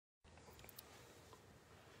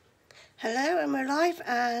Hello, and we're live,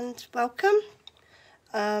 and welcome.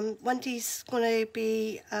 Wendy's going to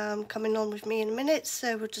be coming on with me in a minute,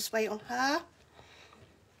 so we'll just wait on her.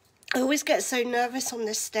 I always get so nervous on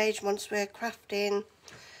this stage once we're crafting,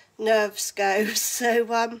 nerves go,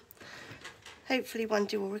 so hopefully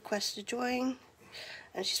Wendy will request to join,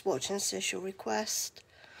 and she's watching, so she'll request.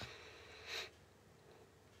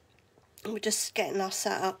 We're just getting our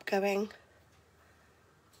setup going.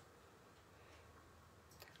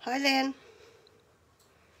 Hi, Lynn.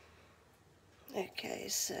 Okay,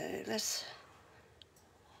 so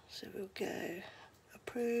we'll go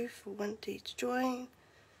approve for Wendy to join.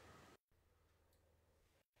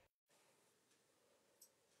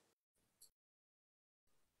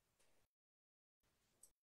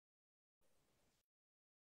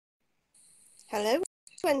 Hello,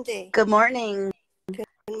 Wendy. Good morning. Good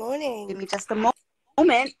morning. Give me just a moment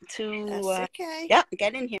to That's okay. yeah,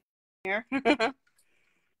 get in here.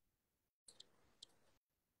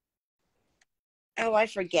 Oh, I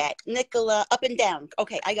forget. Nicola, up and down.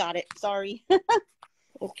 Okay, I got it. Sorry.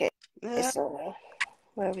 Okay. So,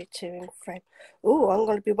 where are we to in frame? Oh, I'm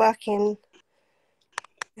going to be working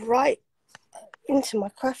right into my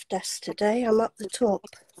craft desk today. I'm up the top.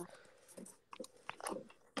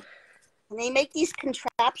 Can they make these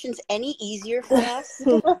contraptions any easier for us?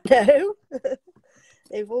 No.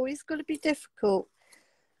 They've always got to be difficult.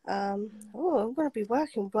 I'm going to be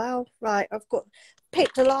working well. Right, I've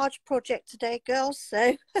picked a large project today, girls,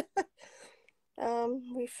 so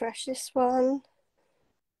refresh this one.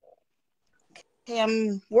 Okay,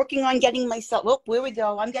 I'm working on getting myself, oh, here we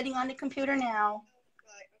go. I'm getting on the computer now.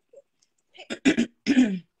 Picked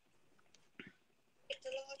a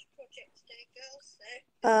large project today, girls,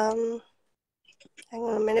 so hang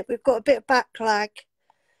on a minute, we've got a bit of backlag.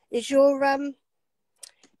 Is your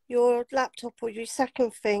laptop or your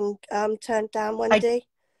second thing turned down, Wendy? I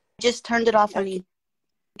just turned it off, okay. honey.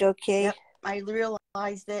 Okay. Yep, I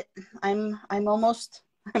realized it. I'm almost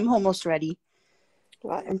ready.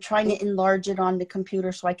 Right. I'm trying to enlarge it on the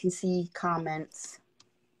computer so I can see comments.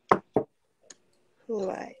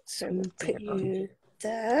 Right, so we'll put you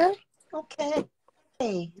there. Okay.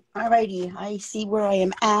 Hey, alrighty. I see where I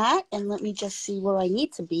am at, and let me just see where I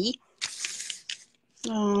need to be.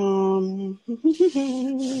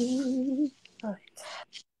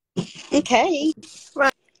 Okay.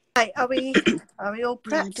 Right. Are we all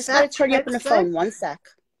prepped? Just gotta turn you up on the phone. 1 sec.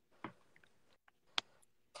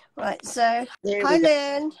 Right. So hi,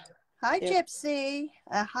 Lynn. Hi, Gypsy.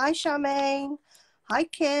 Hi, Charmaine. Hi,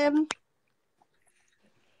 Kim.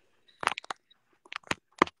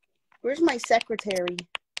 Where's my secretary?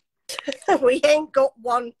 We ain't got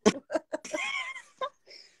one.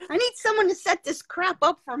 I need someone to set this crap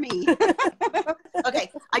up for me.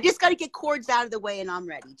 Okay, I just got to get cords out of the way and I'm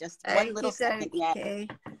ready. Just one little second. Okay.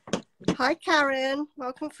 Hi, Karen.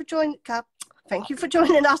 Welcome for joining. Thank you for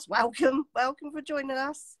joining us. Welcome for joining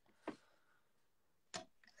us.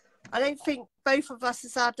 I don't think both of us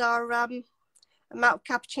has had our amount of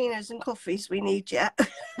cappuccinos and coffees we need yet.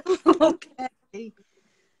 Okay.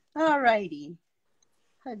 All righty.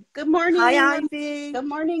 Good morning. Hi, Ivy. Good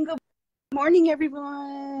morning. Good morning,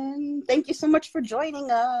 everyone. Thank you so much for joining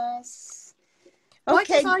us. Why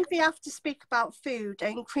does Ivy have to speak about food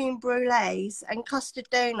and cream brulees and custard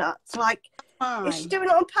donuts? Like, is she doing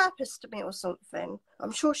it on purpose to me or something?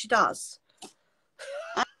 I'm sure she does.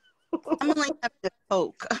 I'm only having a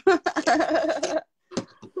Coke.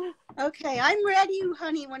 Okay, I'm ready,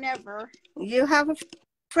 honey, whenever. You have a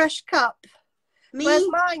fresh cup. Me? Where's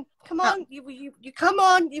mine? Come on, you come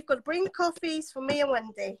on. You've got to bring coffees for me and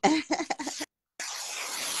Wendy.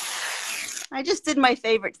 I just did my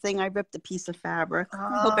favorite thing. I ripped a piece of fabric.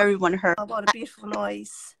 I hope everyone heard. Oh, what a beautiful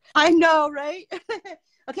noise. I know, right?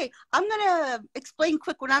 Okay, I'm gonna explain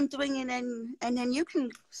quick what I'm doing, and then you can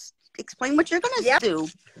explain what you're gonna do.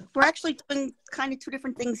 We're actually doing kind of two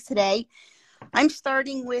different things today. I'm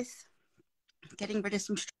starting with getting rid of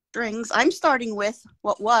some strings. I'm starting with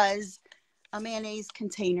what was a mayonnaise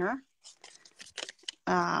container.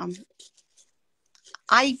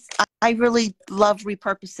 I really love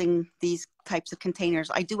repurposing these types of containers.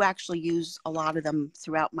 I do actually use a lot of them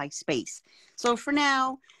throughout my space. So for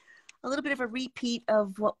now, a little bit of a repeat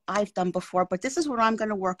of what I've done before, but this is what I'm going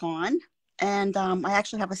to work on. And I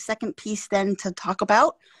actually have a second piece then to talk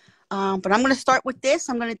about. But I'm going to start with this.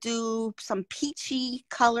 I'm going to do some peachy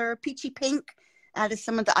color, peachy pink out of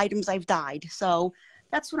some of the items I've dyed. So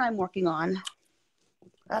that's what I'm working on.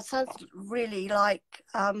 That sounds really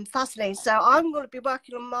fascinating. So I'm going to be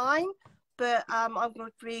working on mine, but I'm going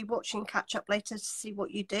to be watching catch up later to see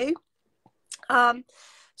what you do.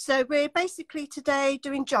 So we're basically today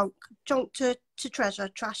doing junk to treasure,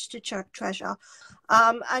 trash to treasure.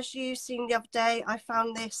 As you seen the other day, I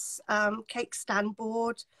found this cake stand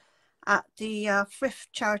board at the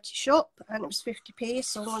thrift charity shop, and it was 50p,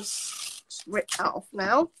 so I'm going to rip that off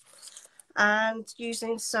now. And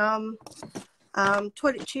using some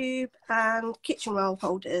toilet tube and kitchen roll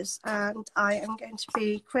holders, and I am going to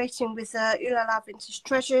be creating with Ooh La La Vintage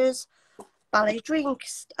Treasures ballet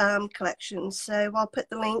drinks collection. So I'll put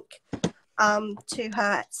the link to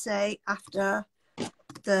her, say, after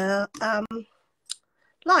the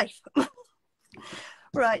live.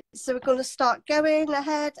 Right, so we're going to start going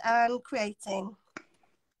ahead and creating.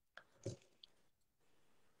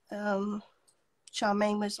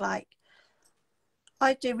 Charmaine was like,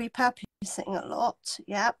 I do repurposing a lot.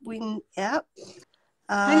 Yeah, yeah.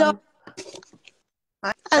 I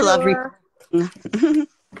love repurposing.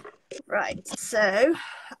 Right, so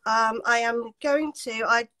I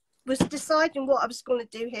was deciding what I was going to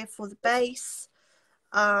do here for the base.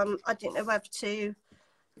 I didn't know whether to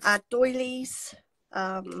add doilies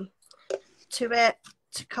to it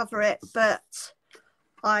to cover it, but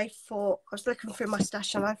I thought, I was looking through my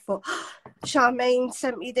stash and I thought, Charmaine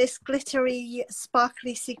sent me this glittery,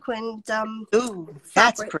 sparkly sequined Ooh,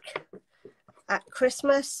 that's fabric at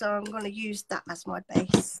Christmas, so I'm going to use that as my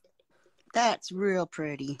base. That's real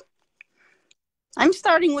pretty. I'm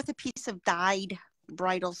starting with a piece of dyed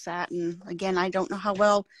bridal satin. Again, I don't know how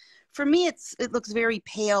well. For me, it looks very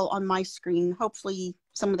pale on my screen. Hopefully,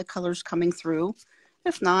 some of the colors coming through.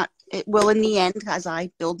 If not, it will in the end as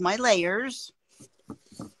I build my layers.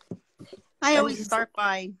 I always start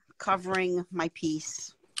by covering my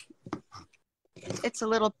piece. It's a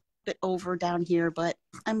little bit over down here, but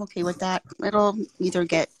I'm okay with that. It'll either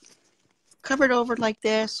get covered over like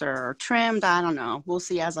this or trimmed. I don't know. We'll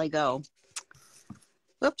see as I go.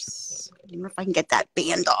 Whoops. I wonder if I can get that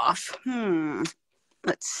band off.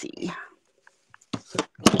 Let's see.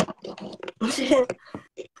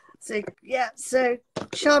 So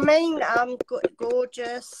Charmaine,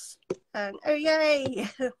 gorgeous, and oh yay!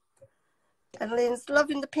 And Lynn's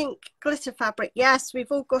loving the pink glitter fabric. Yes,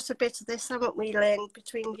 we've all got a bit of this, haven't we, Lynn?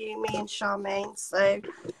 Between you, me, and Charmaine. So,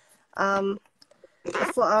 I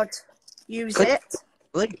thought I'd use it.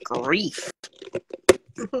 Good grief.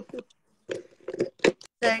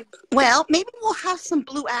 So, well, maybe we'll have some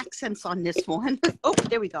blue accents on this one. Oh,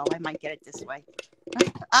 there we go. I might get it this way.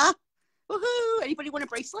 Woohoo! Anybody want a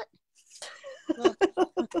bracelet?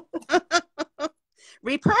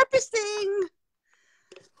 Repurposing.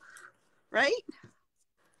 Right?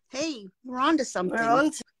 Hey, we're on to something. We're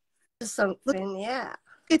on to something, yeah.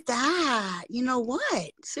 Look at that. You know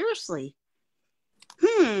what? Seriously.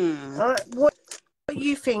 What are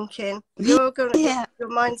you thinking? You're gonna, your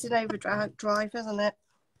mind's in overdrive, isn't it?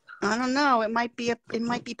 I don't know. It might be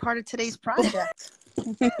part of today's project.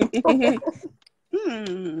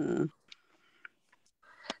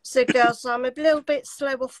 So, girls, I'm a little bit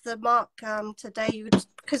slow off the mark today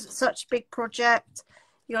because it's such a big project.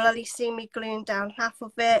 You'll only see me gluing down half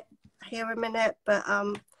of it here a minute, but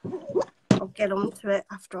I'll get on to it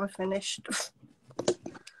after I finished.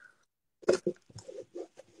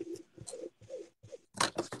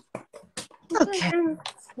 Okay.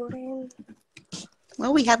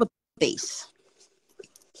 Well, we have a base. I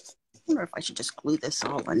wonder if I should just glue this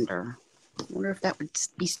all under. I wonder if that would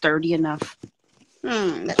be sturdy enough.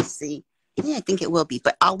 Let's see. Yeah, I think it will be,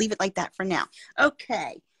 but I'll leave it like that for now.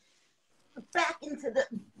 Okay. Back into the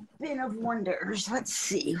bin of wonders. Let's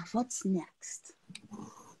see. What's next?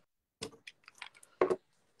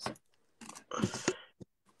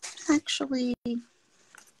 Actually.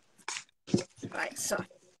 Right, so I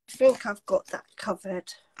think I've got that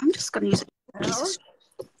covered. I'm just going to use it.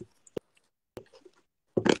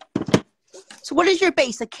 So what is your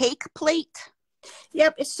base? A cake plate?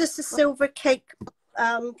 Yep, it's just a silver cake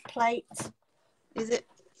plate. Is it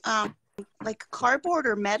like cardboard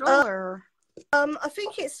or metal or? I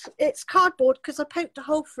think it's cardboard because I poked a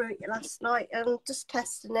hole through it last night and just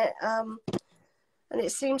testing it. And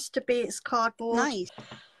it seems to be it's cardboard. Nice.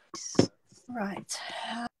 Right.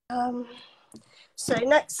 So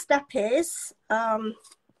next step is and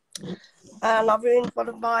I've ruined one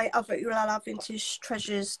of my other Ooh La La Vintage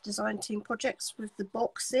Treasures design team projects with the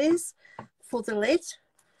boxes for the lid.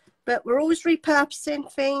 But we're always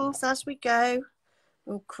repurposing things as we go.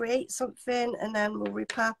 We'll create something and then we'll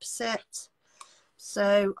repurpose it.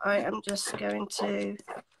 So I am just going to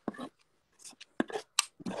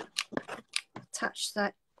attach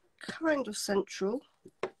that kind of central.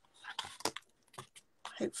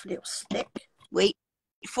 Hopefully it'll stick. Wait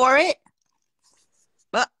for it.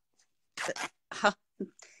 But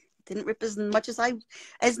Didn't rip as much as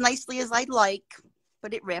nicely as I'd like,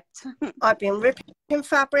 but it ripped. I've been ripping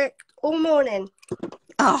fabric all morning.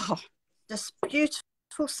 Oh, just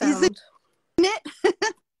beautiful sound. Isn't it?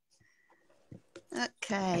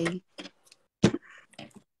 Okay.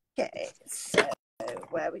 Okay, so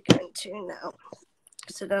where are we going to now?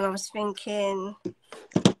 So then I was thinking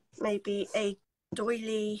maybe a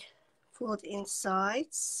doily for the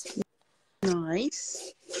insides.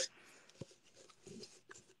 Nice.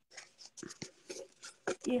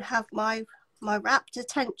 You have my rapt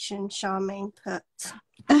attention, Charmaine, but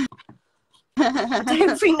I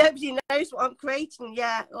don't think nobody knows what I'm creating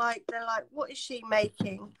yet. Like, they're like, what is she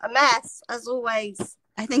making? A mess, as always.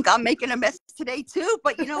 I think I'm making a mess today too,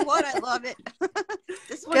 but you know what? I love it.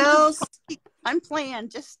 This one, girls,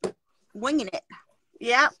 unplanned, just winging it.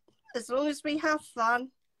 Yeah, as long as we have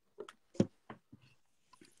fun.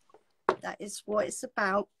 That is what it's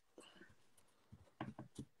about.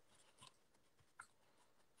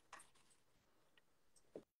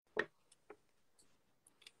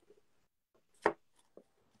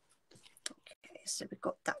 Okay, so we've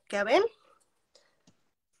got that going.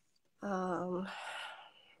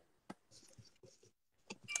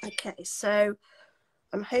 Okay, so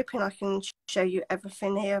I'm hoping I can show you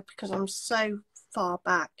everything here because I'm so far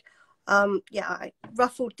back. Yeah, I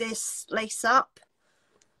ruffled this lace up,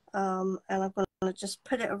 and I'm going to just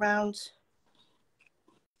put it around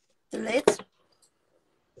the lid.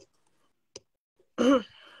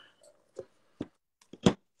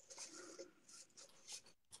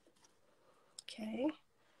 Okay,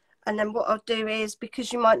 and then what I'll do is,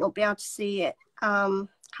 because you might not be able to see it how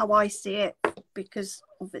I see it because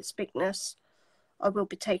of its bigness, I will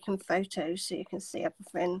be taking photos so you can see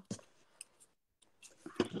everything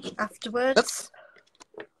afterwards. Oops.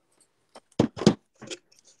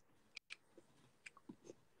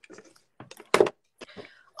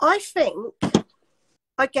 I think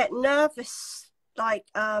I get nervous, like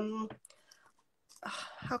how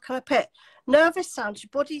can I put it? Nervous sounds. Your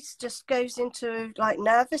body just goes into like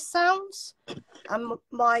nervous sounds, and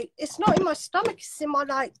it's not in my stomach, it's in my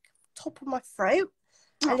like top of my throat,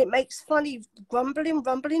 and it makes funny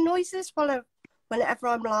rumbling noises whenever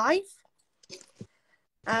I'm live.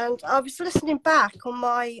 And I was listening back on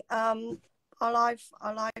my our live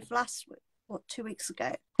last 2 weeks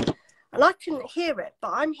ago, and I couldn't hear it,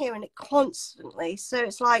 but I'm hearing it constantly. So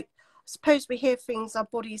it's like, I suppose we hear things our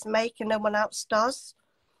bodies make and no one else does.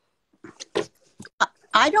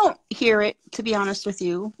 I don't hear it, to be honest with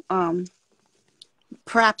you.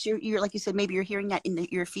 Perhaps you're like you said, maybe you're hearing that in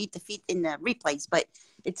your feed in the replays, but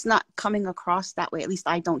it's not coming across that way. At least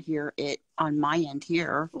I don't hear it on my end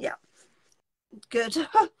here. Yeah, good.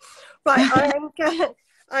 Right,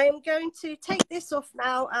 I am going to take this off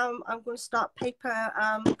now. I'm going to start paper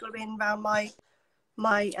gluing around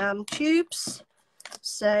my tubes.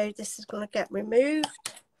 So this is going to get removed,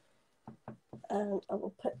 and I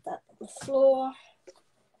will put that on the floor.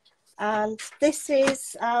 And this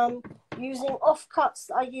is using offcuts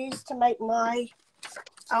that I use to make my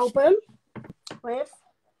album with.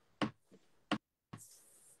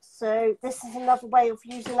 So this is another way of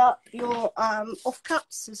using up your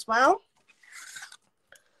offcuts as well.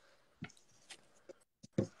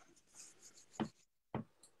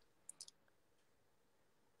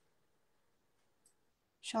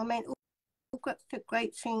 Charmaine, all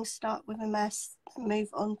great things start with a mess and move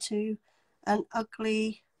on to an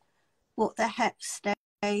ugly what the heck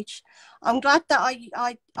stage. I'm glad that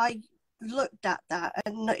I looked at that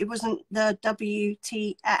and it wasn't the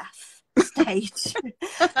WTF stage.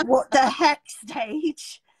 What the heck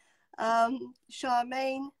stage.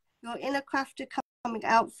 Charmaine, your inner crafter coming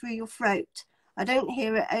out through your throat. I don't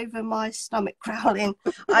hear it over my stomach growling.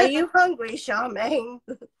 Are you hungry, Charmaine?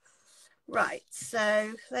 Right,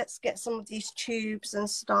 so let's get some of these tubes and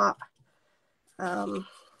start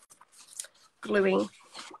gluing.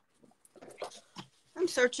 I'm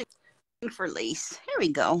searching for lace. Here we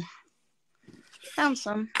go. Found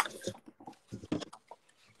some.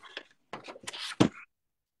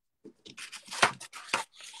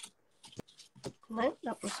 No,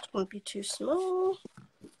 that was going to be too small.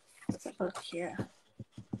 Let's have a look here.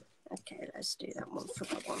 Okay, let's do that one for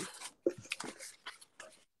that one.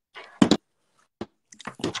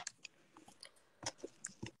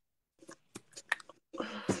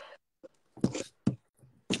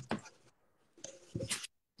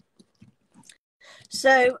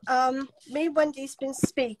 So me and Wendy's been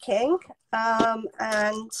speaking,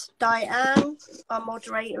 and Diane, our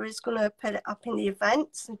moderator, is going to put it up in the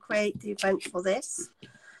events and create the event for this.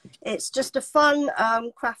 It's just a fun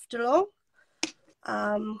craft along,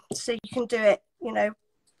 so you can do it, you know,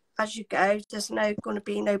 as you go. There's going to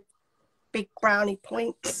be no big brownie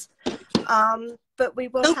points. But we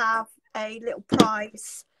will have a little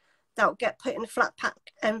prize that will get put in a flat pack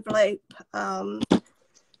envelope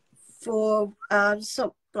for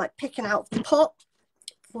some, like, picking out the pot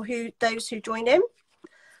for those who join in.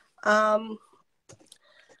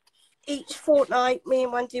 Each fortnight, me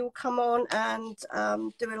and Wendy will come on and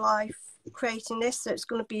do a live creating this. So it's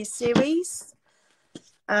going to be a series,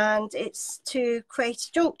 and it's to create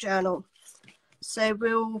a junk journal. So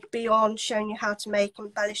we'll be on showing you how to make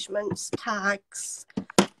embellishments, tags,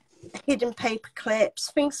 hidden paper clips,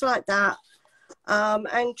 things like that,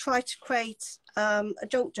 and try to create a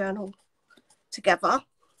junk journal together.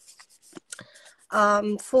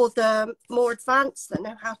 For the more advanced that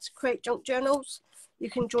know how to create junk journals, you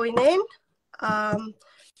can join in.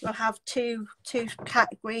 We'll have two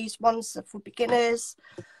categories. One's for beginners,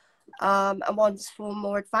 and one's for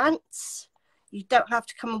more advanced. You don't have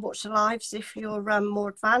to come and watch the lives if you're more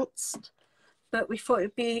advanced, but we thought it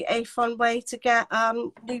would be a fun way to get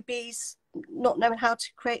newbies not knowing how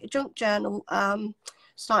to create a junk journal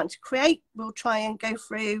starting to create. We'll try and go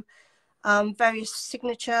through various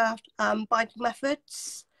signature binding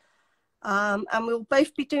methods, and we'll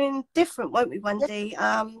both be doing different, won't we, Wendy?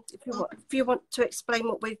 If you want to explain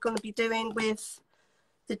what we're going to be doing with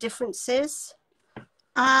the differences.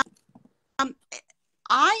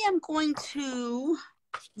 I am going to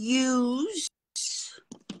use,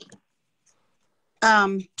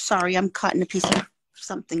 sorry, I'm cutting a piece of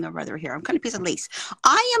something or other here. I'm cutting a piece of lace.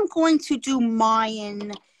 I am going to do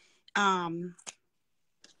mine,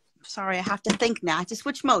 sorry, I have to think now. I have to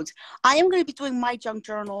switch modes. I am going to be doing my junk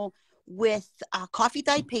journal with coffee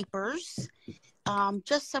dyed papers,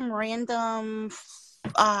 just some random,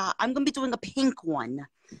 I'm going to be doing a pink one.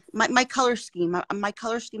 My color scheme, my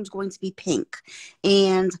color scheme is going to be pink,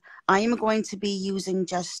 and I am going to be using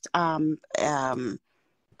just not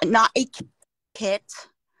a kit.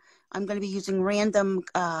 I'm going to be using random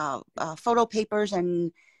photo papers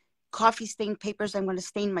and coffee stained papers. I'm going to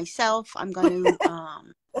stain myself. I'm going to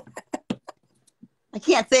I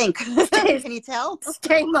can't think. Can you tell?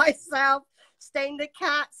 Stain myself, stain the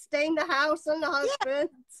cat, stain the house and the husband.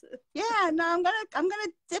 Yeah, no, I'm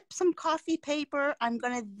gonna dip some coffee paper. I'm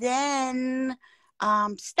gonna then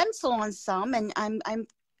stencil on some, and I'm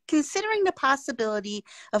considering the possibility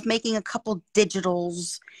of making a couple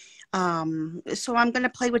digitals. So I'm gonna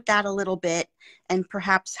play with that a little bit and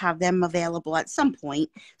perhaps have them available at some point.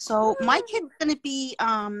 So my kit's gonna be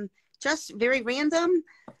just very random.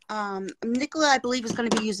 Nicola, I believe, is going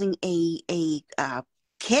to be using a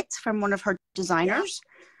kit from one of her designers,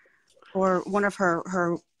 or one of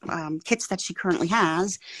her kits that she currently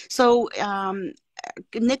has. So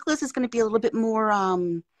Nicholas is going to be a little bit more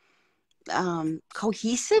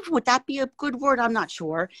cohesive. Would that be a good word? I'm not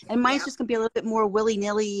sure. And mine's just going to be a little bit more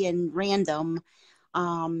willy-nilly and random,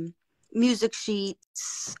 music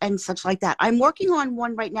sheets and such like that. I'm working on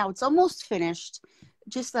one right now. It's almost finished.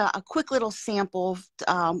 Just a quick little sample,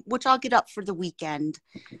 which I'll get up for the weekend.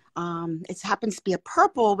 It happens to be a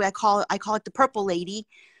purple. I call it the Purple Lady.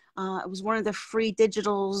 It was one of the free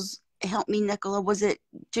digitals. Help me, Nicola. Was it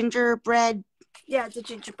gingerbread? Yeah, the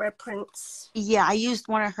gingerbread prints. Yeah, I used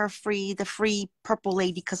one of the free Purple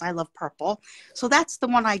Lady, because I love purple. So that's the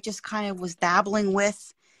one I just kind of was dabbling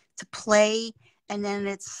with to play. And then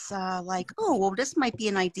it's like, oh, well, this might be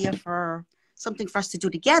an idea for something for us to do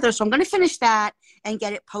together. So I'm going to finish that and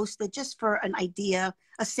get it posted just for an idea,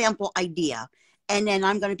 a sample idea. And then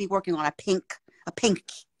I'm going to be working on a pink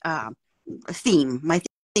theme. My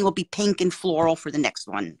thing will be pink and floral for the next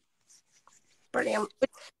one. Brilliant.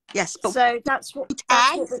 Yes. But so that's what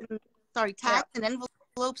tags and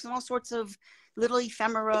envelopes and all sorts of little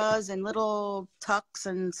ephemeras and little tucks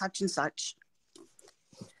and such and such.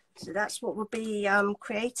 So that's what we'll be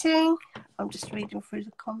creating. I'm just reading through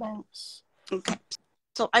the comments. Okay.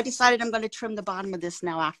 So I decided I'm going to trim the bottom of this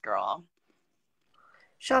now after all.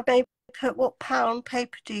 Shabby, what pound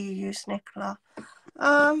paper do you use, Nicola?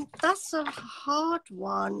 That's a hard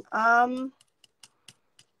one.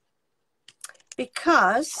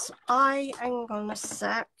 Because hang on a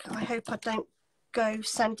sec. I hope I don't go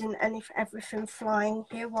sending everything flying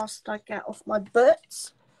here whilst I get off my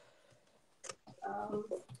butt.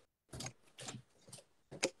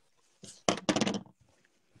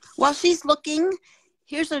 While she's looking,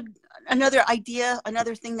 here's another idea,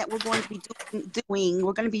 another thing that we're going to be doing.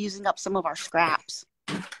 We're going to be using up some of our scraps,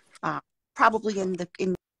 probably in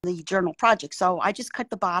the journal project. So I just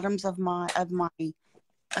cut the bottoms of my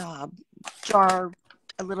jar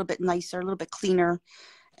a little bit nicer, a little bit cleaner,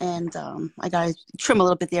 and I got to trim a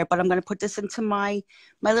little bit there. But I'm going to put this into my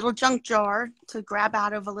little junk jar to grab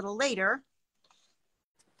out of a little later.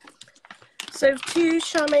 So to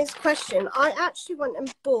Charmaine's question, I actually went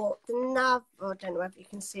and bought the I don't know if you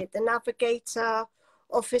can see it, the Navigator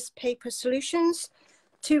Office Paper Solutions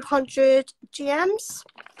 200 GMs,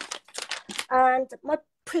 and my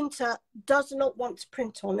printer does not want to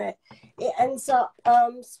print on it. It ends up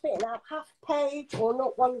spitting out half a page or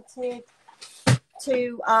not wanting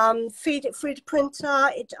to feed it through the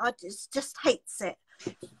printer. It just hates it.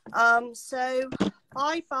 So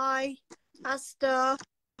I buy Asda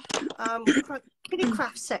Kitty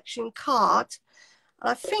Craft section card.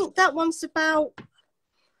 I think that one's about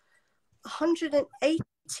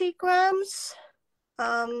 180 grams.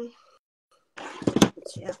 Yeah.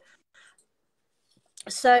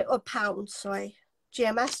 So, or pounds, sorry.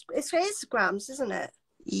 GMS, it is grams, isn't it?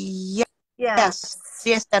 Yeah. Yeah. Yes.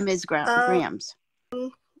 GSM is grams.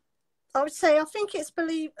 I would say, I think it's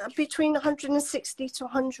between 160 to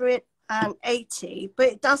 180, but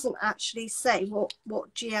it doesn't actually say what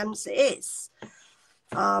GMs it is.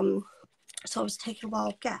 So I was taking a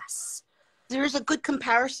wild guess. There's a good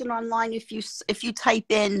comparison online if you type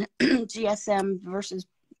in GSM versus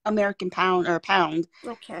American pound or pound.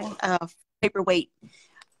 Okay. Paperweight.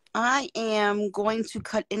 I am going to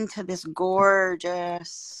cut into this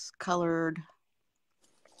gorgeous colored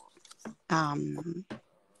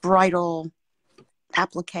bridal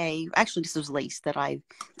applique. Actually, this was lace that I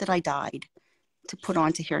dyed to put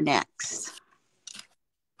onto here next.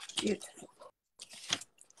 Beautiful.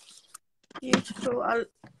 Beautiful.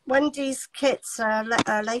 Wendy's kits,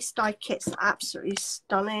 lace dye kits, are absolutely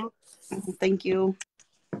stunning. Thank you.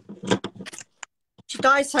 She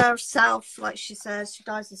dyes herself, like she says, she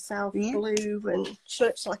dyes herself blue, and she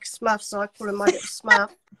looks like a Smurf, so I call her my little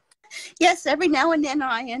Smurf. Yes, every now and then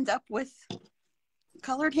I end up with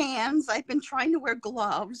colored hands. I've been trying to wear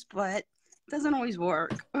gloves, but it doesn't always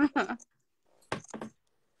work.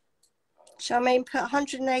 Charmaine put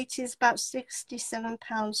 180 is about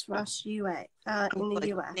 £67 for us in the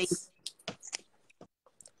US.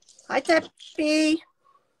 Hi, Debbie.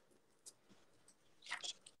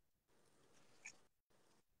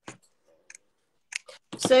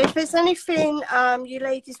 So if there's anything you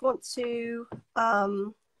ladies want to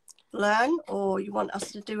learn, or you want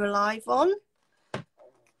us to do a live on,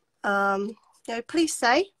 please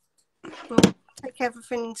say. We'll take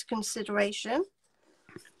everything into consideration.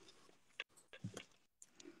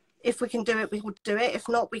 If we can do it, we will do it. If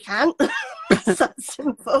not, we can't. It's that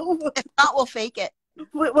simple. If not, we'll fake it.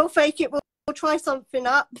 We'll fake it. We'll try something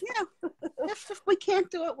up. Yeah. If we can't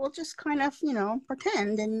do it, we'll just kind of,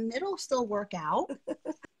 pretend, and it'll still work out.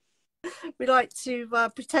 We like to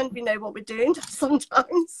pretend we know what we're doing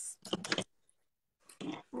sometimes.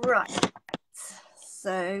 Right.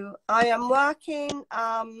 So I am working,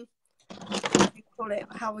 how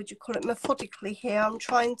would you call it, methodically here. I'm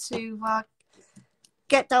trying to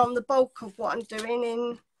get down the bulk of what I'm doing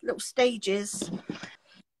in little stages.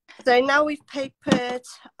 So now we've papered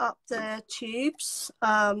up the tubes.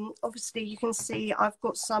 Obviously you can see I've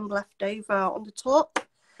got some left over on the top,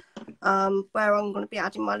 where I'm going to be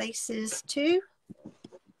adding my laces to.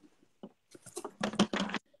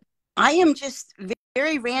 I am just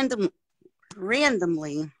very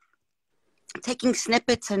randomly taking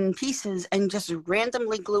snippets and pieces and just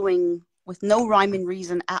randomly gluing with no rhyme and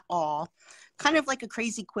reason at all. Kind of like a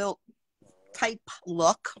crazy quilt type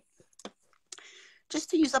look. Just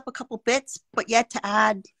to use up a couple bits, but yet to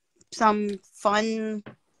add some fun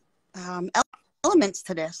elements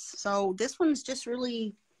to this. So this one's just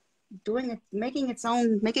really making its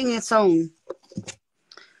own.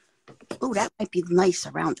 Oh, that might be nice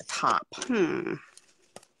around the top.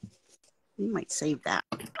 We might save that.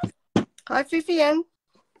 Hi, Vivian.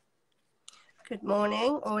 Good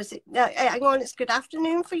morning, or is it? No, hang on, it's good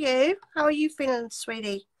afternoon for you. How are you feeling,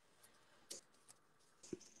 sweetie?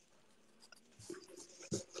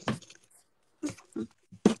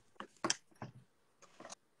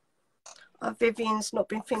 Vivian's not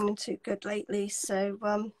been feeling too good lately, so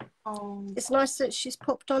it's nice that she's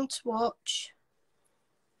popped on to watch.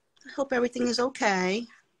 I hope everything is okay.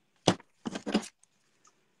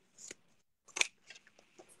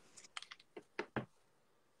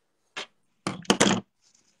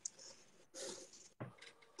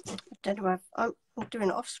 don't know, I'm doing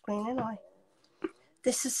it off screen, aren't I?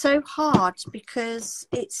 This is so hard because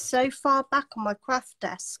it's so far back on my craft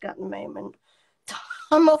desk at the moment.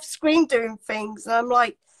 I'm off screen doing things, and I'm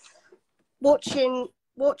like watching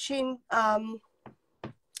the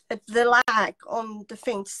lag on the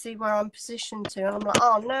thing to see where I'm positioned to, and I'm like,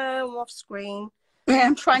 oh no, I'm off screen. Yeah,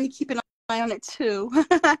 I'm trying to keep an eye on it too.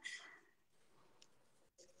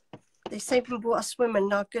 They say people are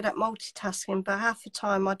women are good at multitasking, but half the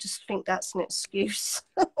time I just think that's an excuse.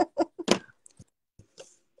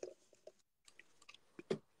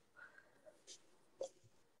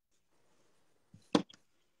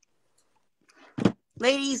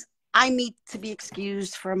 Ladies, I need to be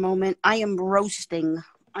excused for a moment. I am roasting.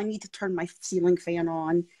 I need to turn my ceiling fan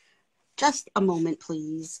on. Just a moment,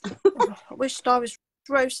 please. I wished I was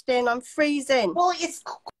roasting. I'm freezing. Well, it's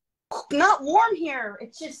not warm here.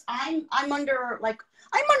 It's just I'm under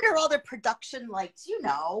all the production lights, you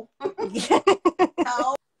know.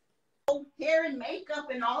 Hair and makeup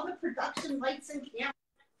and all the production lights and camera.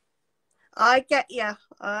 I get you.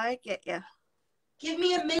 I get you. Give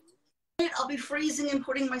me a minute. I'll be freezing and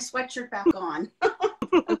putting my sweatshirt back on.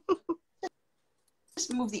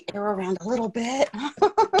 Just move the air around a little bit.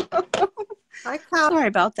 Hi, Cara. Sorry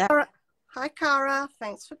about that. Hi, Cara.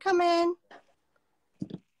 Thanks for coming.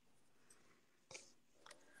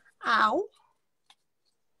 Ow.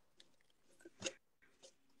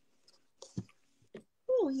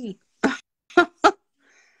 Ooh.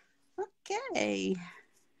 Okay.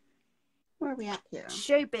 Where are we at here?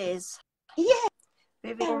 Showbiz. Yeah.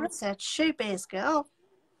 Vivian said showbiz, girl.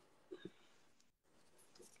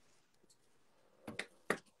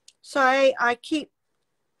 Sorry, I keep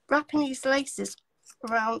wrapping these laces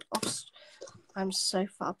around. I'm so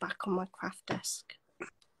far back on my craft desk.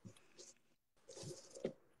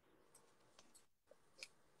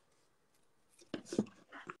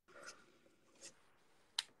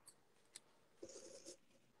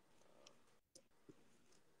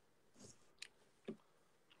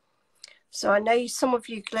 So I know some of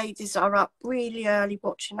you ladies are up really early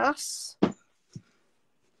watching us.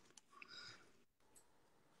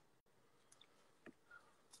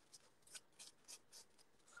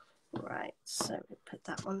 Right, so we put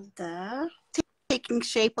that one there. Taking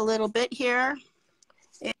shape a little bit here.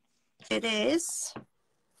 It is.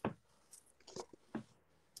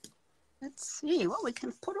 Let's see what we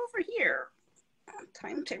can put over here.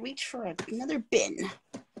 Time to reach for another bin.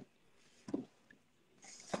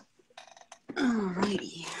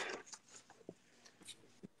 Alrighty.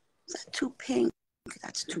 Is that too pink?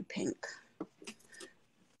 That's too pink.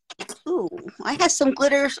 Ooh, I have some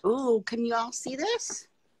glitters. Ooh, can you all see this?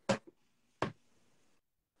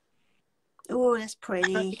 Oh, that's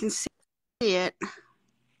pretty. You can see it.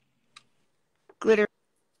 Glittery.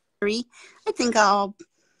 I think I'll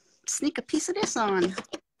sneak a piece of this on.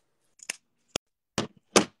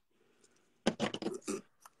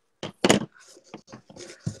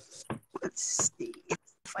 Let's see if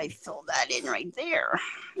I fill that in right there.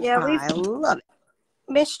 Yeah, I love it.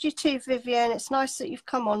 Missed you too, Vivian. It's nice that you've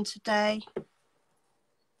come on today.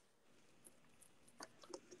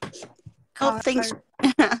 Oh, thanks.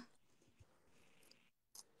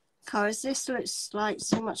 Cars, this looks like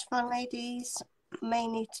so much fun, ladies. May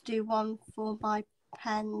need to do one for my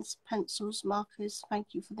pens, pencils, markers.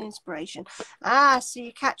 Thank you for the inspiration. So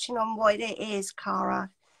you're catching on what it is,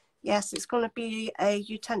 Cara. Yes, it's going to be a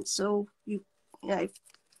utensil, you know,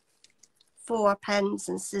 for our pens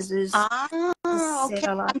and scissors. Okay. Sit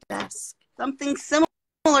on our desk. Something similar,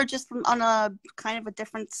 just on a kind of a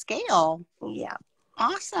different scale. Yeah.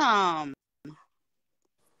 Awesome.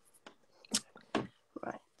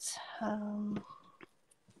 Right.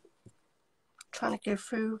 Trying to go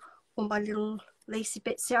through all my little lacy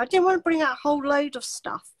bits here. I didn't want to bring out a whole load of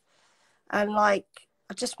stuff, and I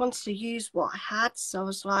just wanted to use what I had. So I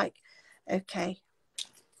was like, okay,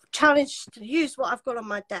 challenge to use what I've got on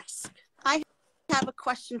my desk. I have a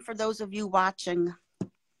question for those of you watching.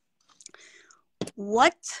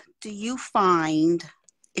 What do you find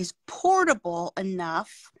is portable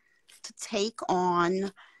enough to take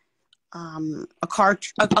on a car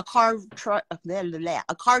trip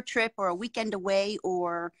or a weekend away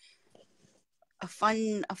or a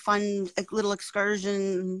fun little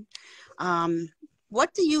excursion?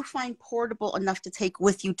 What do you find portable enough to take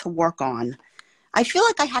with you to work on? I feel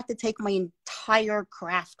like I have to take my entire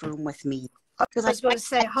craft room with me. I was going to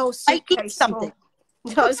say a whole suitcase full.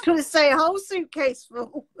 I was going to say a whole suitcase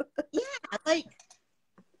full. Yeah, like,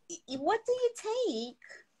 what do you take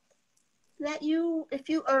that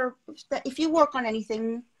if you work on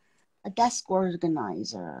anything, a desk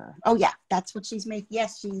organizer? Oh yeah, that's what she's making.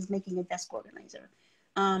 Yes, she's making a desk organizer.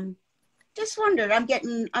 Just wondered. I'm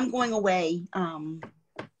going away. I'm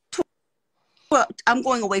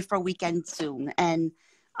going away for a weekend soon, and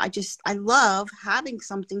I love having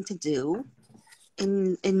something to do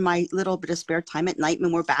in my little bit of spare time at night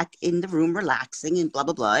when we're back in the room relaxing and blah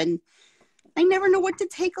blah blah. And I never know what to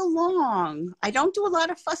take along. I don't do a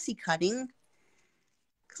lot of fussy cutting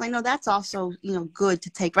because I know that's also, good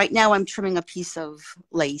to take. Right now I'm trimming a piece of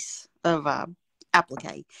lace of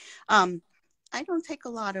applique. I don't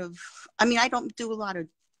do a lot of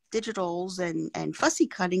digitals and fussy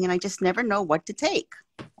cutting, and I just never know what to take.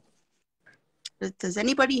 Does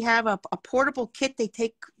anybody have a portable kit they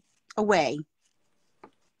take away?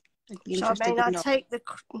 I'd be So I interested mean, to I know. take the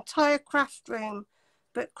entire craft room,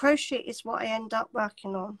 but crochet is what I end up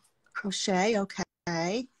working on. Crochet,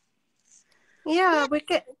 okay. Yeah, we're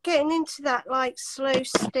getting into that, like slow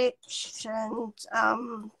stitch and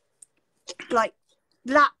like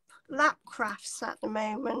lap crafts at the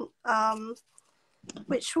moment,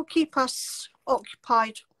 which will keep us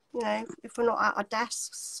occupied, you know, if we're not at our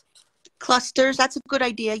desks. Clusters, that's a good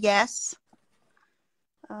idea, yes.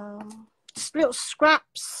 Just little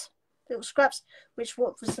scraps, which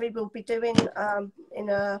obviously we'll be doing in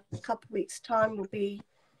a couple of weeks' time. We'll be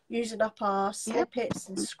using up our snippets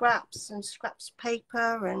and scraps of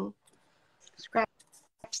paper and scraps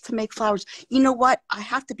to make flowers. You know what? I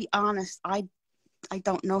have to be honest. I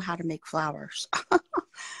don't know how to make flowers.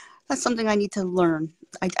 That's something I need to learn.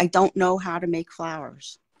 I don't know how to make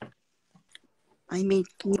flowers. I need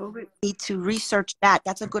to research that.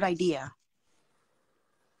 That's a good idea.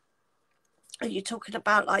 Are you talking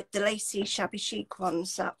about like the lacy shabby chic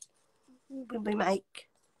ones that we make?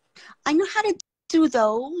 I know how to do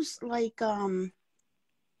those. Like,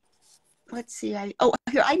 let's see. Here,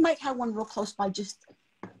 I might have one real close by just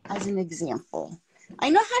as an example.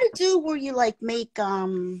 I know how to do where you like make,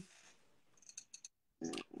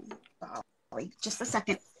 wait, just a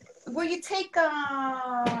second. Where you take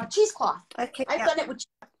cheesecloth. Okay. I've done it with,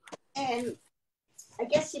 and I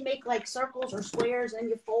guess you make like circles or squares and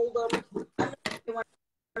you fold them. I'm going to do one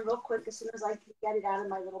real quick as soon as I can get it out of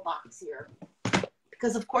my little box here.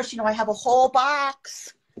 Because of course, you know, I have a whole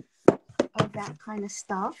box of that kind of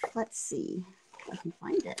stuff. Let's see if I can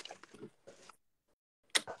find it.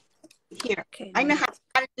 Here, okay. I know how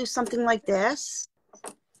to do something like this,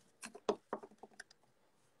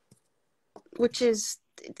 which is,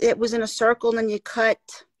 it was in a circle and then you cut.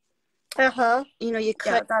 You know, you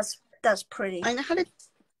cut. Yeah, that's pretty. I know how to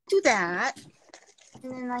do that.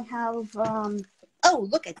 And then I have, oh,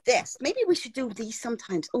 look at this. Maybe we should do these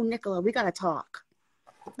sometimes. Oh, Nicola, we got to talk.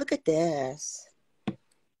 Look at this.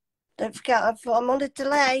 Don't forget, I'm on a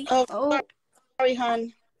delay. Oh, sorry,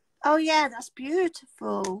 hon. Oh, yeah, that's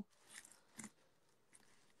beautiful.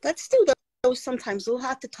 Let's do those sometimes. We'll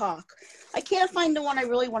have to talk. I can't find the one I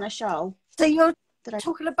really want to show. So you're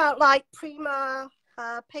talking about like Prima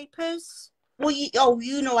papers? Well,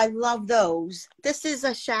 you know, I love those. This is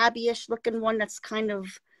a shabby-ish looking one that's kind of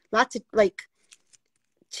lots of like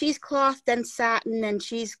cheesecloth, then satin, and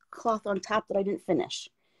cheesecloth on top that I didn't finish.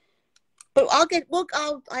 But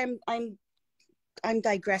I'm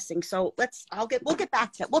digressing. So we'll get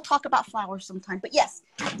back to it. We'll talk about flowers sometime. But yes.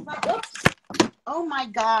 Oops. Oh my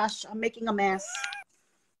gosh, I'm making a mess.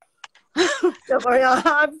 Don't worry,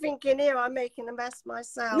 I'm thinking here I'm making a mess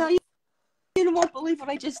myself. No, you won't believe what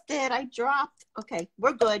I just did. I dropped. Okay,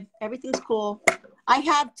 we're good. Everything's cool. I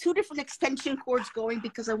have 2 different extension cords going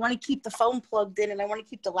because I want to keep the phone plugged in and I want to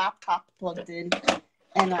keep the laptop plugged in.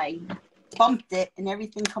 And I bumped it and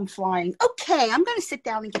everything come flying. Okay, I'm going to sit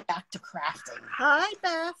down and get back to crafting. Hi,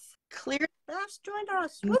 Beth. Clear. Beth's joined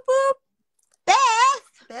us. Whoop, whoop.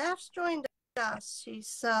 Beth's joined us.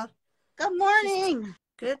 She's good morning.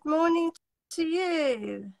 Good morning to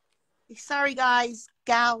you. Sorry, guys,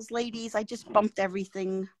 gals, ladies. I just bumped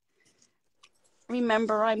everything.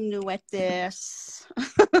 Remember, I'm new at this.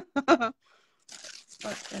 All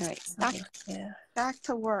right, back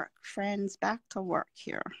to work, friends. Back to work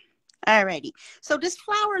here. Alrighty. So this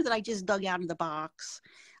flower that I just dug out of the box,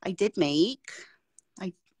 I did make.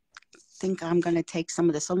 I think I'm going to take some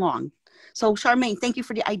of this along. So, Charmaine, thank you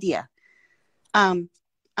for the idea. I'm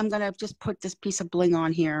going to just put this piece of bling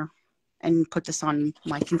on here and put this on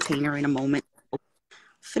my container in a moment.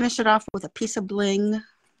 Finish it off with a piece of bling.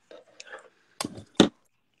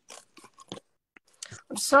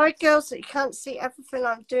 I'm sorry, girls, that you can't see everything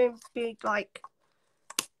I'm doing be like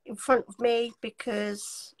in front of me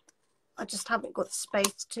because I just haven't got the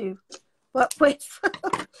space to work with.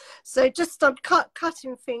 So just I'm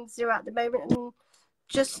cutting things here at the moment and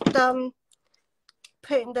just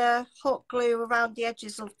putting the hot glue around the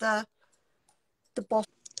edges of the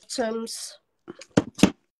bottoms.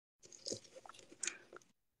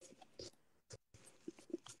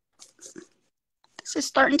 This is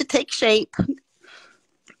starting to take shape.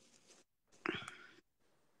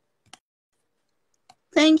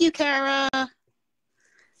 Thank you, Kara.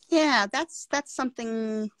 Yeah, that's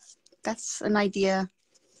something, that's an idea.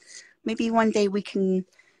 Maybe one day we can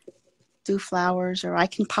do flowers, or I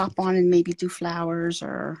can pop on and maybe do flowers,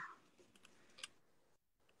 or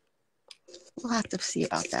we'll have to see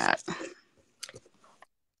about that.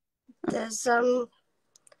 There's a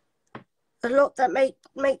lot that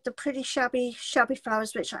make the pretty shabby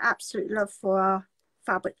flowers, which I absolutely love for our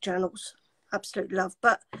fabric journals. Absolutely love.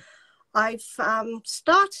 But I've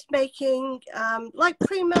started making like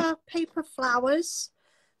Prima paper flowers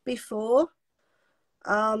before,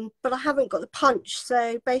 but I haven't got the punch.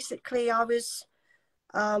 So basically I was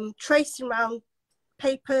tracing around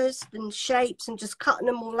papers and shapes and just cutting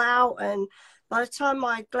them all out, and by the time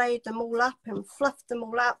I glayed them all up and fluffed them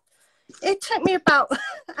all up, it took me about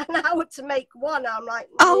an hour to make one. I'm like,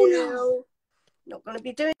 no, not going to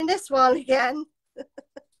be doing this one again.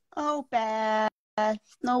 Oh, Beth,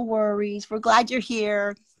 no worries. We're glad you're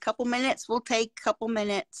here. Couple minutes, we'll take a couple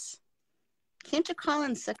minutes. Can't you call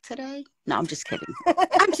in sick today? No, I'm just kidding.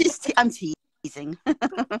 I'm teasing.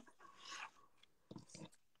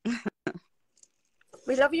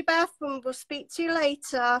 We love you, Beth, and we'll speak to you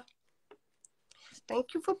later.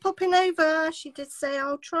 Thank you for popping over. She did say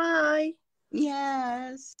I'll try.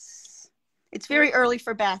 Yes. It's very early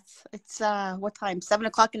for Beth. It's what time? 7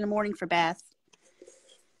 o'clock in the morning for Beth.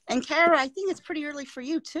 And Kara, I think it's pretty early for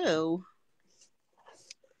you too.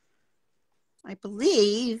 I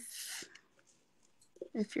believe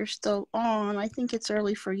if you're still on, I think it's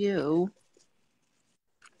early for you.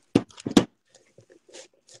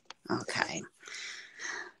 Okay.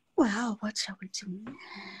 Well, what shall we do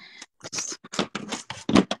next?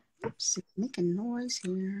 Oops, making noise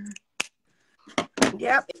here.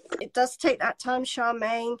 Yep, it does take that time,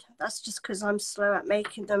 Charmaine. That's just because I'm slow at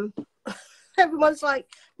making them. Everyone's like,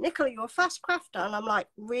 Nicola, you're a fast crafter. And I'm like,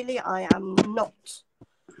 really, I am not.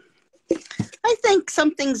 I think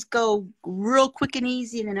some things go real quick and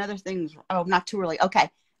easy, and then other things, oh, not too early. Okay.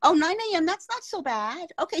 Oh, 9 a.m., that's not so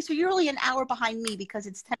bad. Okay, so you're only an hour behind me because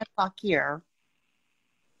it's 10 o'clock here.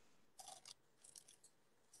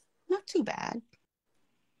 Not too bad.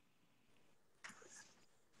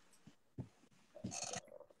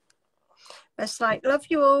 It's like, love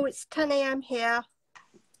you all. It's 10 a.m. here.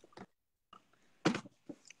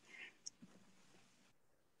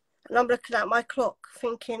 And I'm looking at my clock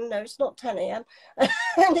thinking, no, it's not 10 a.m. and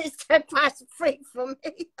it's 10 past 3 for me.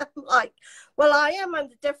 I'm like, well, I am in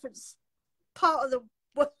a different part of the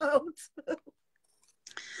world.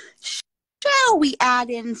 Shall we add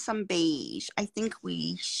in some beige? I think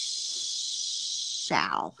we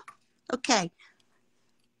shall. Okay.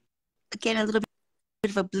 Again, a little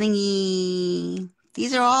bit of a blingy.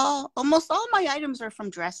 These are almost all my items are from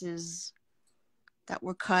dresses that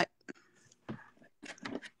were cut.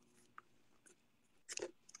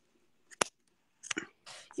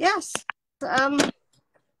 Yes.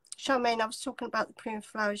 Charmaine, I was talking about the Prima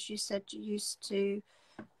flowers you said you used to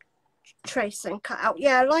trace and cut out.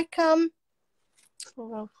 Yeah, like,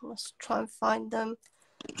 well, let's try and find them.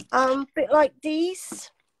 Bit like these.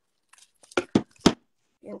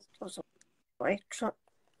 Sorry,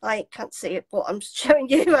 I can't see it, but I'm showing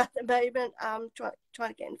you at the moment. Trying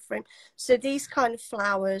to get in the frame. So these kind of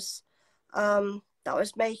flowers that I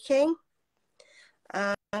was making,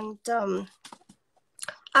 and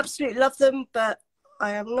absolutely love them, but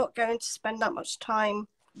I am not going to spend that much time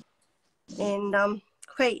in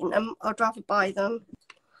creating them. I'd rather buy them.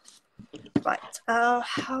 Right, how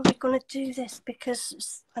are we going to do this?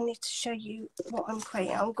 Because I need to show you what I'm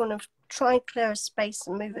creating. I'm going to try and clear a space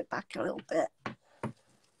and move it back a little bit.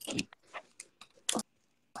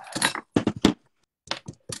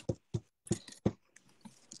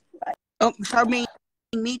 Right. Oh, Charmaine,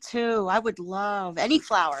 me too. I would love any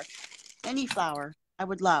flower. I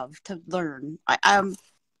would love to learn. I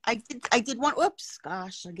did one. Whoops,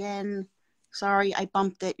 gosh, again. Sorry, I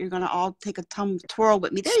bumped it. You're gonna all take a twirl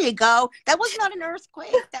with me. There you go. That was not an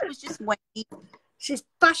earthquake. That was just Wendy. She's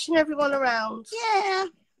bashing everyone around. Yeah,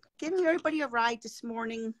 giving everybody a ride this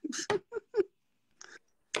morning.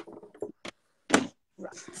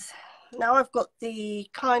 Right. Now I've got the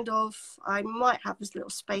kind of, I might have this little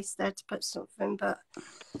space there to put something, but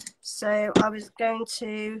so I was going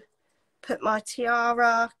to put my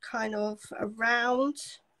tiara kind of around.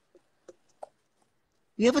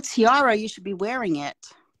 You have a tiara, you should be wearing it.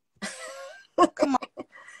 Come on.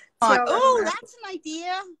 Oh, that's an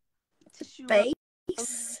idea.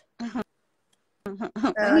 Base.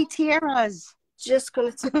 Any tiaras. Just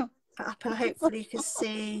going to tip it up and hopefully you can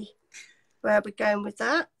see where we're going with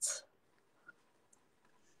that.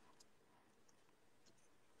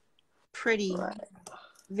 Pretty. Right.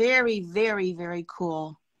 Very, very, very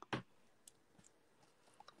cool.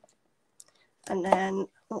 And then,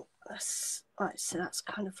 oh, right, so that's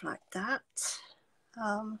kind of like that.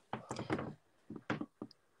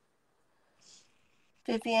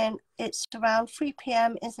 Vivian, it's around 3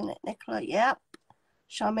 p.m, isn't it, Nicola? Yep.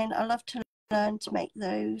 Charmaine, I love to learn to make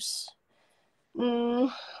those.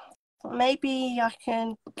 Maybe I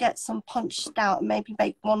can get some punched out and maybe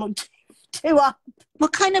make one or two up.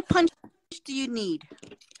 What kind of punch do you need?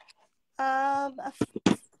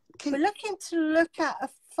 We're looking to look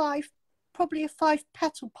at probably a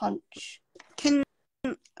 5-petal punch.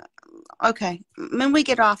 Okay, when we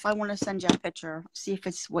get off, I want to send you a picture, see if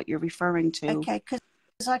it's what you're referring to. Okay, because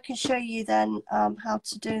I can show you then how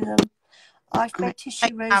to do them. I've made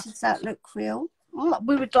tissue roses that look real.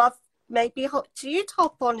 We would love maybe to you to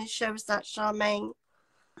hop on and show us that, Charmaine.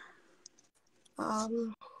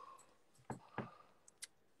 And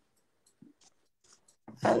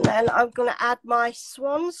then I'm going to add my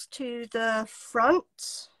swans to the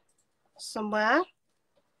front somewhere.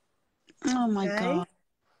 Oh my God.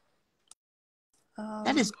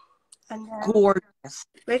 That is and gorgeous.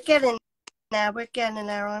 We're getting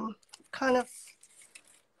there. I'm kind of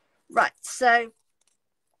right. So,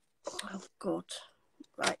 oh God,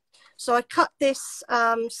 right. So I cut this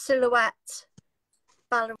silhouette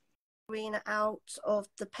ballerina out of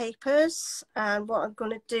the papers, and what I'm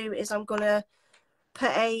going to do is I'm going to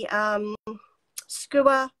put a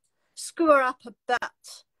skewer up a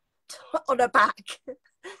butt on her back,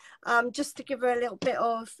 just to give her a little bit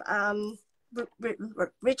of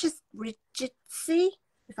rigidity,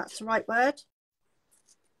 if that's the right word.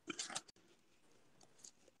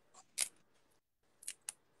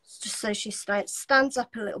 Just so she stands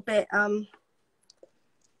up a little bit.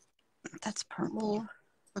 That's purple. More.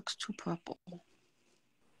 Looks too purple.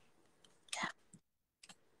 Yeah.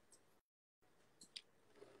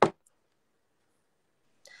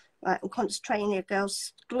 Right, I'm concentrating here,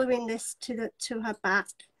 girls. Gluing this to her back,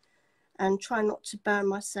 and try not to burn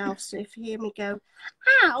myself. So if you hear me go,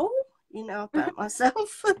 "Ow," you know I burnt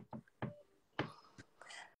myself.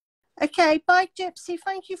 Okay, bye, Gypsy.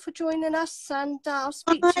 Thank you for joining us, and I'll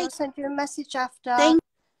speak to you. I'll send you a message after. Thank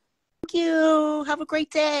you. Have a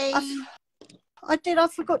great day. I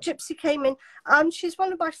forgot Gypsy came in. She's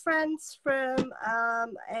one of my friends from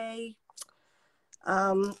a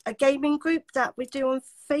gaming group that we do on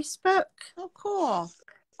Facebook. Oh, cool.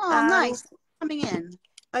 Oh, nice. Coming in.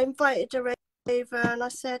 I invited her over, and I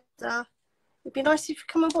said, it'd be nice if you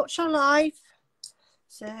come and watch our live.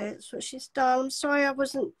 So that's what she's done. I'm sorry I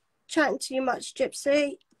wasn't chatting to you much,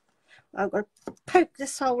 Gypsy. I'm going to poke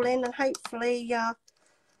this hole in and hopefully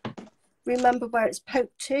remember where it's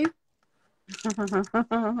poked to.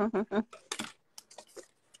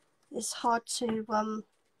 It's hard to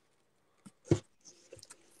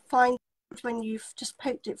find when you've just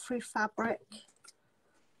poked it through fabric.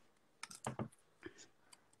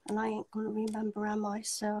 And I ain't going to remember, am I?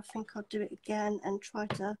 So I think I'll do it again and try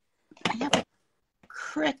to... I have a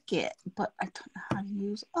Cricut, but I don't know how to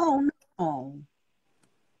use... Oh, no.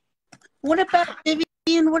 What about,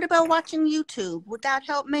 Vivian, what about watching YouTube? Would that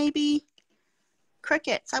help maybe?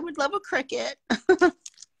 Crickets. I would love a Cricut.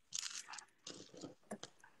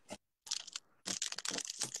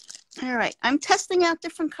 All right. I'm testing out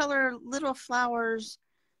different color little flowers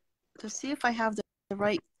to see if I have the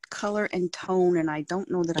right color and tone, and I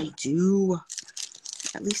don't know that I do,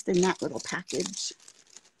 at least in that little package.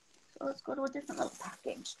 So let's go to a different little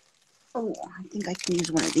package. Oh, I think I can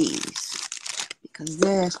use one of these because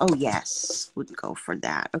this, oh yes, would go for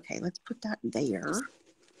that. Okay, let's put that there.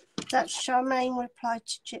 That's Charmaine replied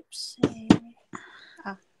to Gypsy.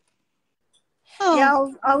 Oh.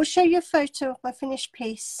 Yeah, I will show you a photo of my finished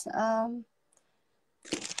piece. I've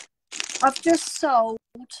just sold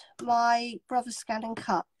my Brother Scan and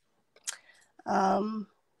Cut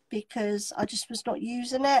because I just was not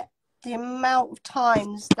using it. The amount of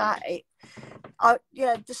times that the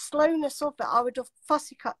slowness of it, I would have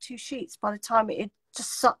fussy cut 2 sheets by the time it had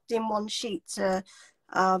just sucked in 1 sheet to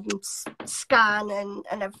scan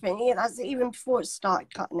and everything. Yeah, that's even before it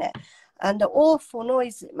started cutting it, and the awful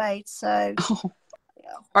noise it made. So,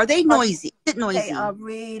 are they noisy? Is it noisy? They are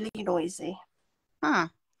really noisy. Huh?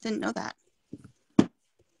 Didn't know that.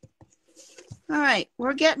 All right,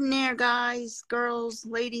 we're getting there, guys, girls,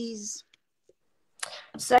 ladies.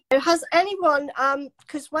 So has anyone,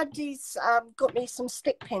 because Wendy's got me some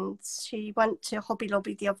stick pins. She went to Hobby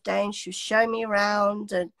Lobby the other day and she was showing me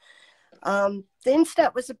around, and the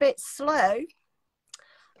internet was a bit slow,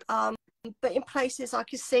 but in places I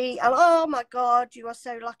could see, and oh my God, you are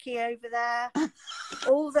so lucky over there.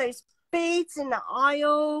 All those beads in the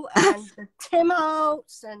aisle and the Tim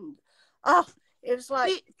Holtz, and it was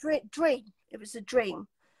like dream. It was a dream.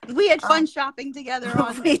 We had fun shopping together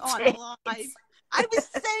on live. I was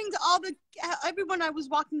saying to everyone I was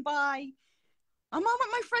walking by, I'm on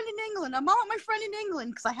with my friend in England. I'm on with my friend in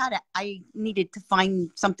England, because I needed to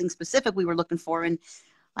find something specific we were looking for, and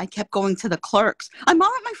I kept going to the clerks. I'm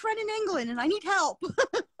on with my friend in England, and I need help.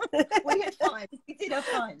 We had fun. We did have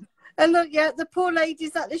fun. And look, the poor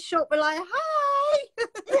ladies at the shop were like, "Hi."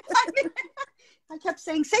 I kept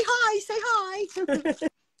saying, say hi, say hi.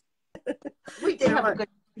 We did have a good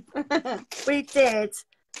We did.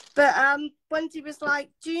 But Wendy was like,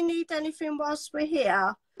 do you need anything whilst we're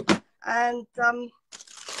here? And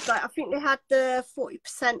like I think they had the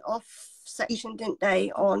 40% off section, didn't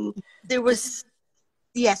they? On there was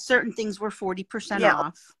certain things were 40%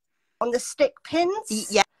 off. On the stick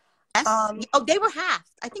pins. Yes. They were half.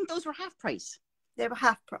 I think those were half price. They were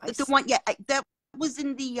half price. The one, that was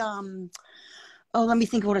in the let me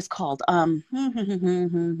think of what it's called. The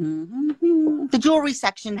jewelry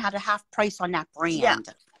section had a half price on that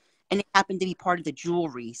brand, and it happened to be part of the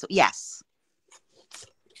jewelry. So yes.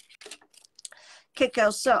 Okay,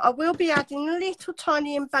 girls. So I will be adding little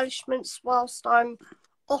tiny embellishments whilst I'm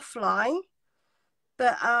offline,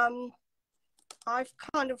 but I've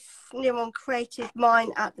kind of created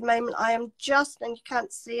mine at the moment. I am just, and you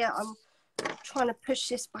can't see it, I'm trying to push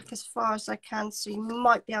this back as far as I can, so you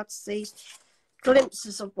might be able to see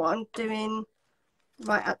glimpses of what I'm doing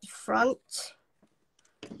right at the front.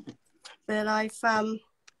 But I've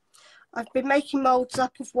been making molds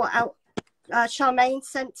up of what Charmaine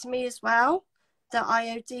sent to me as well, the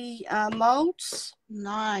IOD molds.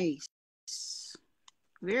 Nice,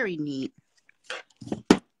 very neat.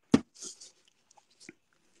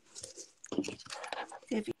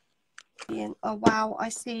 Vivian, oh wow, I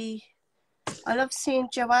love seeing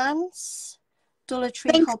Joanne's Dollar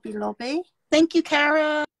Tree Hobby Lobby. Thank you,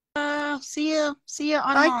 Cara. See you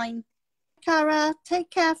online. Bye, Cara. Take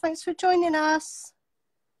care. Thanks for joining us.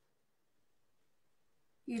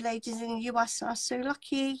 You ladies in the US are so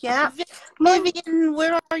lucky. Yeah. Vivian,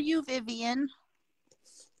 where are you, Vivian?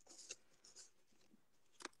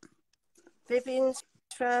 Vivian's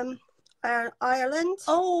from Ireland.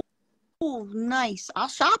 Oh, nice. I'll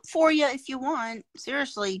shop for you if you want.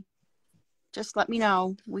 Seriously. Just let me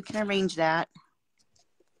know. We can arrange that.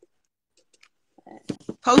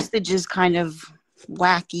 Postage is kind of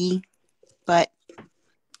wacky, but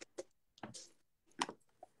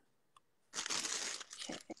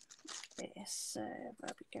okay. So where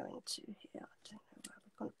are we going to here? I don't know where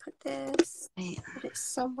we're going to put this. Put it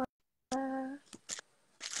somewhere.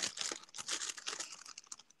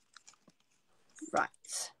 Right.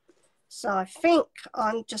 So I think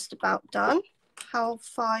I'm just about done. How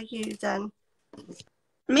far are you then?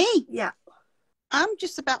 Me? Yeah. I'm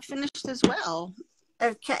just about finished as well.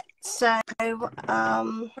 Okay, so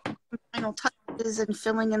final touches and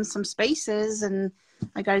filling in some spaces, and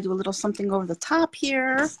I got to do a little something over the top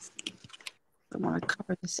here. I want to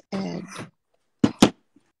cover this edge.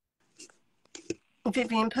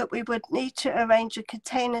 Vivian put, we would need to arrange a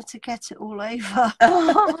container to get it all over.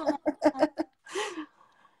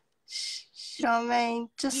 Charmaine,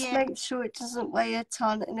 just make sure it doesn't weigh a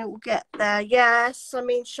ton and it will get there. Yes, I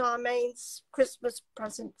mean, Charmaine's Christmas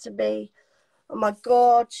present to me. Oh my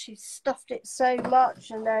God, she stuffed it so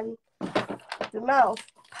much, and then the amount of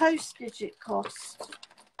postage it cost.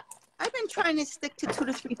 I've been trying to stick to 2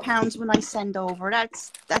 to 3 pounds when I send over.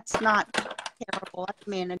 That's not terrible. That's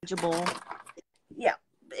manageable. Yeah,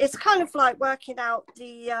 it's kind of like working out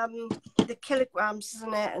the kilograms,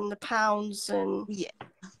 isn't it, and the pounds, and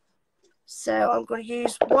So I'm going to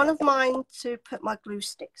use one of mine to put my glue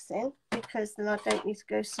sticks in, because then I don't need to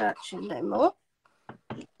go searching no more.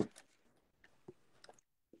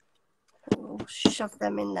 We'll shove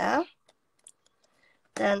them in there.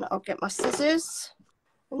 Then I'll get my scissors,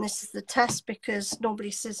 and this is the test because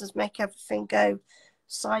normally scissors make everything go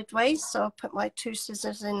sideways, so I'll put my 2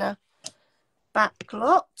 scissors in a back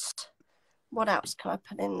lot. What else can I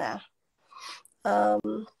put in there?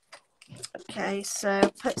 Okay, so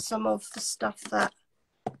put some of the stuff that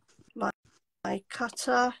my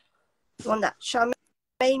cutter, the one that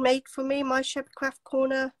Charmaine made for me, my Shabby Craft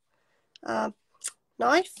Corner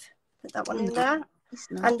knife, put that one in there,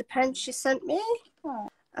 and the pen she sent me,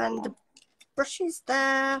 and the brushes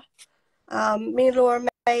there. Me and Laura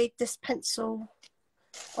made this pencil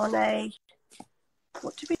on a,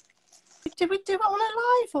 what did we do it on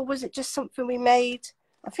a live, or was it just something we made?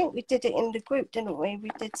 I think we did it in the group, didn't we?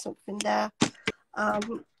 We did something there.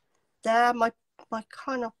 There, my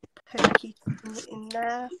kind of pokey in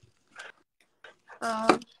there.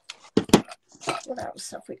 What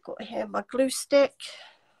else have we got here? My glue stick.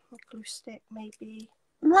 My glue stick, maybe.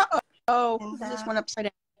 Oh, this went upside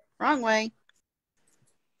down. Wrong way.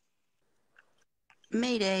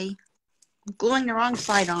 Mayday. I'm gluing the wrong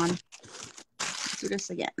side on. Let's do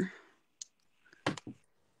this again.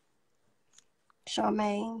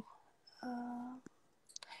 Charmaine.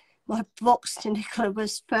 My box to Nicola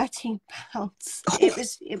was £13. It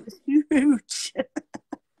was huge.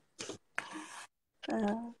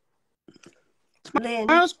 Lynn.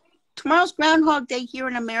 tomorrow's Groundhog Day here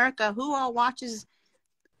in America. Who all watches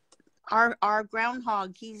our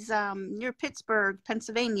groundhog? He's near Pittsburgh,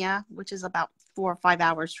 Pennsylvania, which is about 4 or 5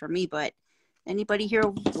 hours from me. But anybody here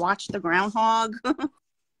watch the groundhog?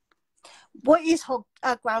 What is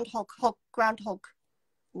groundhog? Groundhog.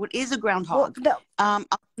 What is a groundhog?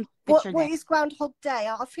 What is Groundhog Day?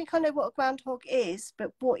 I think I know what a groundhog is,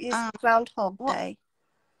 but what is Groundhog Day?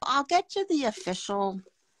 I'll get you the official,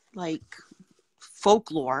 like,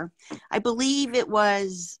 folklore. I believe it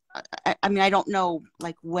was, I mean, I don't know,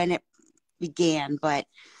 like, when it began, but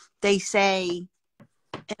they say,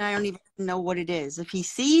 and I don't even know what it is, if he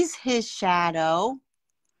sees his shadow,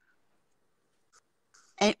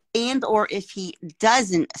 and or if he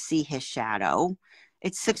doesn't see his shadow,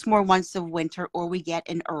 it's 6 more months of winter, or we get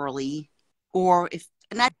an early, or if,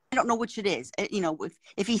 and I don't know which it is. You know,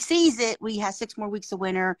 if he sees it, we have 6 more weeks of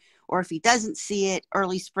winter, or if he doesn't see it,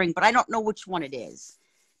 early spring. But I don't know which one it is.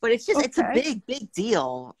 But it's just, It's a big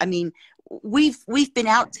deal. I mean, we've been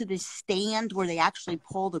out to this stand where they actually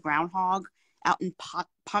pull the groundhog out in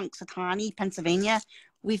Punxsutawney, Pennsylvania.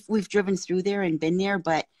 We've driven through there and been there,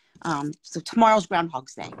 but so tomorrow's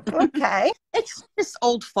Groundhog's Day. Okay. It's just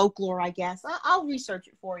old folklore, I guess. I'll research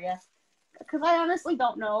it for you because I honestly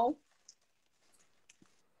don't know.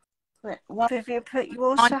 But Vivian, you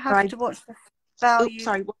also have to watch the value. Oops,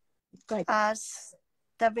 sorry. Go ahead. As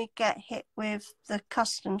then we get hit with the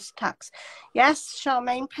customs tax. Yes,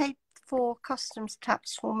 Charmaine paid for customs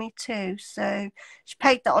tax for me too. So she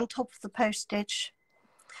paid that on top of the postage,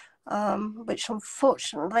 which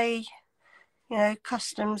unfortunately, you know,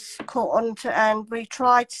 customs caught on to, and we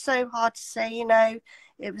tried so hard to say, you know,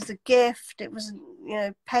 it was a gift, it was, you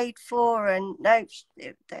know, paid for, and no,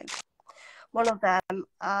 one of them,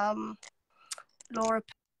 Laura,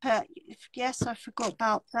 yes, I forgot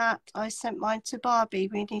about that. I sent mine to Barbie.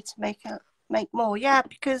 We need to make more. Yeah,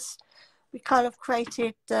 because we kind of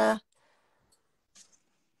created I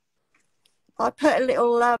put a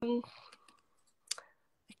little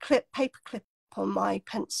paper clip on my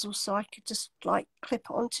pencil so I could just like clip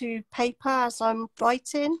it onto paper as I'm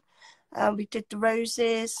writing. We did the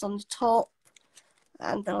roses on the top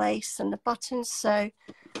and the lace and the buttons, so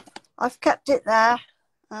I've kept it there.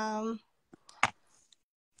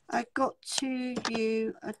 I got to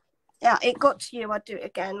you. Yeah, it got to you. I'll do it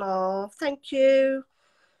again. Oh, thank you.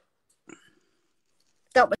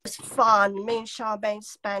 That was fun. Me and Charmaine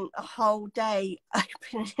spent a whole day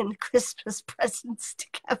opening the Christmas presents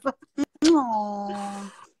together.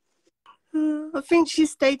 Aww. I think she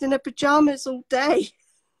stayed in her pajamas all day.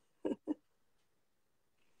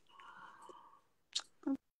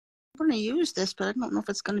 I'm going to use this, but I don't know if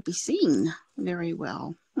it's going to be seen very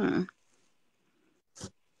well.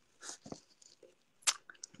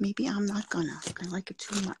 Maybe I'm not gonna. I like it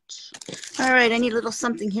too much. All right, I need a little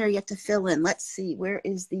something here yet to fill in. Let's see. Where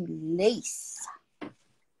is the lace?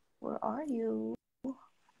 Where are you?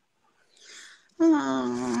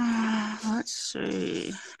 Let's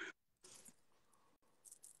see.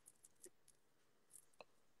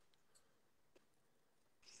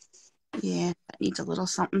 Yeah, that needs a little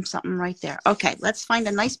something right there. Okay, let's find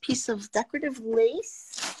a nice piece of decorative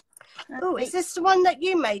lace. Oh, is this the one that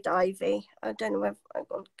you made, Ivy? I don't know if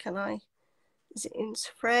can I? Is it in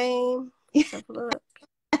frame? Let's have a look.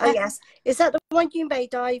 Oh yes, is that the one you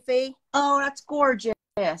made, Ivy? Oh, that's gorgeous.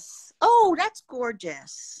 Oh, that's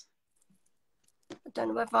gorgeous. I don't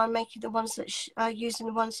know whether I'm making the ones that using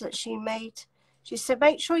the ones that she made. She said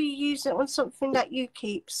make sure you use it on something that you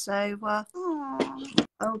keep. So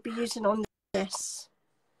I'll be using on this.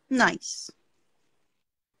 Nice.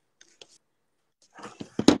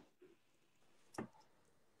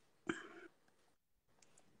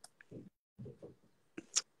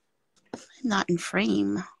 Not in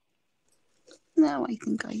frame. No, I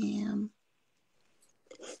think I am.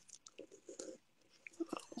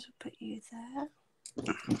 I'll put you there.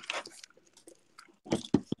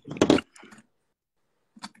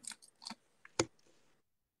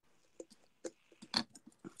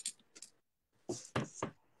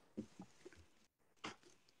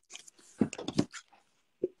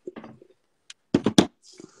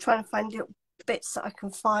 Trying to find little bits that I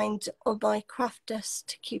can find on my craft desk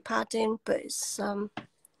to keep adding, but it's hard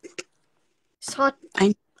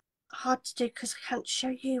to do because I can't show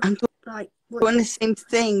you. I'm like doing the same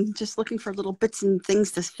thing, just looking for little bits and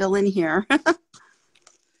things to fill in here. I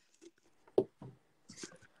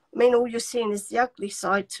mean, all you're seeing is the ugly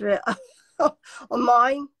side to it on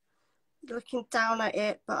mine, looking down at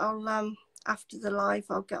it, but I'll after the live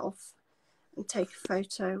I'll get off and take a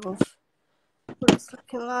photo of what it's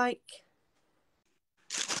looking like.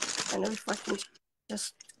 I don't know if I can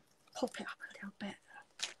just pop it up a little bit.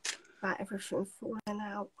 about everything falling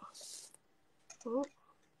out. Oh.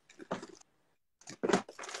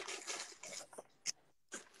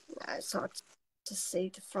 No, it's hard to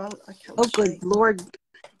see the front. I can't Oh, good Lord.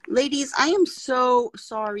 Ladies, I am so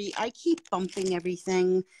sorry. I keep bumping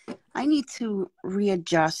everything. I need to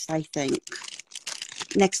readjust, I think.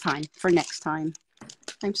 Next time.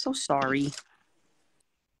 I'm so sorry.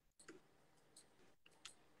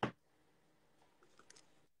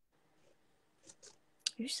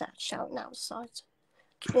 Who's that shouting outside?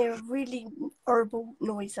 I can hear a really horrible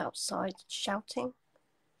noise outside, shouting.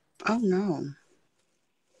 Oh, no.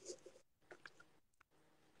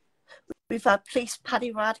 We've had police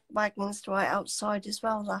paddy wagons right outside as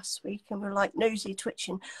well last week, and we're like nosy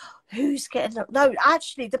twitching. Who's getting up? No,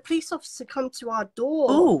 actually, the police officer come to our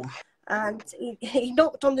door. Ooh. And he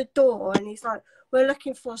knocked on the door, and he's like, "We're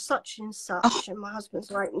looking for such and such." Oh. And my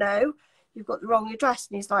husband's like, "No, you've got the wrong address."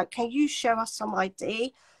 And he's like, "Can you show us some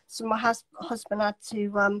ID?" So my husband had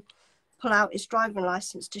to pull out his driving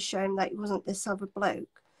license to show him that he wasn't this other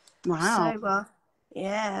bloke. Wow. So,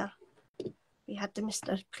 yeah. We had the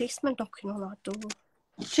Mr. Policeman knocking on our door.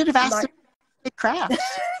 Should have asked him the crafts.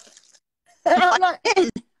 I'm like,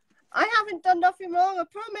 I haven't done nothing wrong, I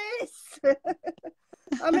promise.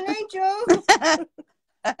 I'm an angel.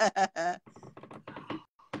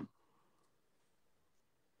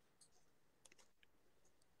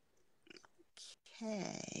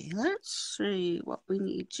 Okay, let's see what we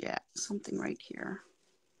need yet. Something right here.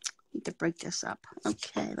 Need to break this up.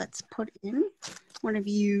 Okay, let's put in one of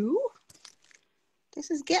you. This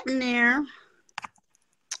is getting there.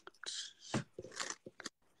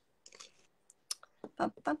 I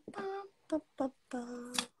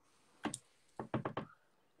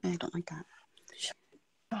don't like that.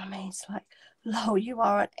 I mean, it's like, Lo, you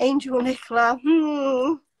are an angel, Nicola.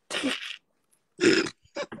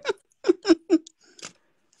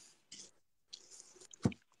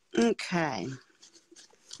 Okay.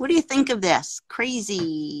 What do you think of this?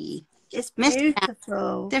 Crazy. It's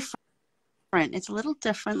beautiful. Different. It's a little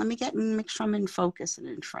different. Let me make sure I'm in focus and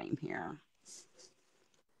in frame here.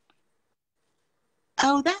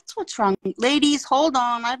 Oh, that's what's wrong. Ladies, hold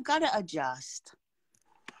on. I've got to adjust.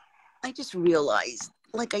 I just realized,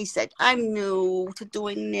 like I said, I'm new to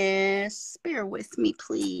doing this. Bear with me,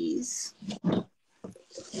 please.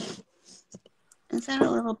 Is that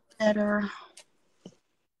a little better?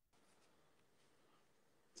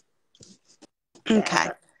 Okay.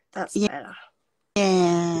 Yeah, that's better.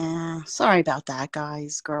 Yeah. Sorry about that,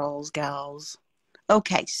 guys, girls, gals.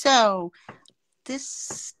 Okay, so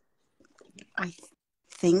this, I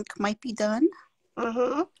think, might be done.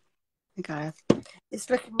 Mm-hmm. I got it. It's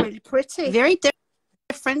looking really pretty. Very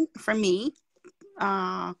different for me.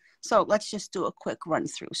 So let's just do a quick run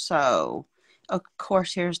through. So, of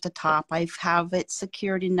course, here's the top. I have it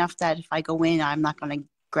secured enough that if I go in, I'm not going to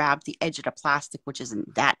grab the edge of the plastic, which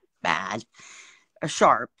isn't that bad or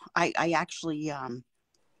sharp. I actually,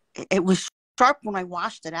 it was sharp when I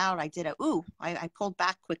washed it out. I pulled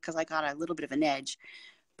back quick because I got a little bit of an edge.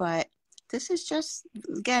 But this is just,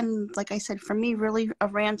 again, like I said, for me, really a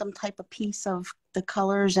random type of piece of the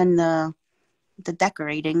colors and the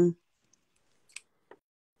decorating.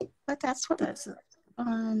 But that's what it's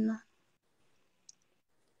fun.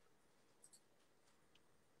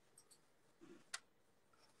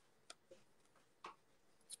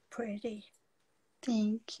 It's pretty.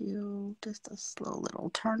 Thank you. Just a slow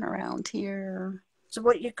little turnaround here. So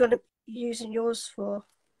what you're going to be using yours for?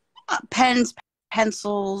 Pens,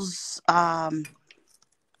 pencils. I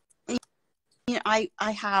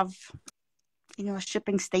have, a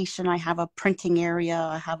shipping station. I have a printing area.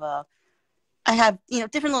 I have,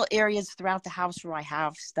 different little areas throughout the house where I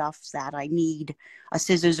have stuff that I need a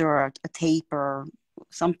scissors or a tape or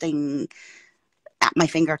something at my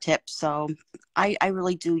fingertips. So I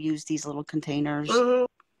really do use these little containers. Mm-hmm.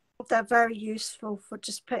 They're very useful for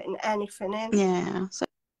just putting anything in. Yeah. So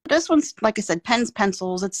this one's, like I said, pens,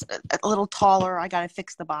 pencils. It's a little taller. I got to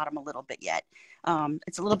fix the bottom a little bit yet.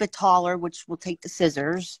 It's a little bit taller, which will take the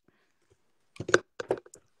scissors.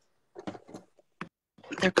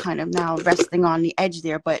 They're kind of now resting on the edge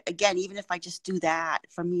there. But again, even if I just do that,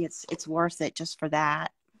 for me, it's worth it just for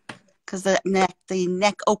that. Because the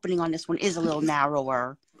neck opening on this one is a little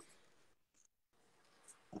narrower.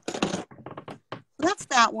 That's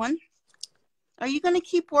that one. Are you going to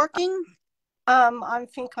keep working? I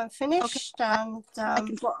think I'm finished. Okay.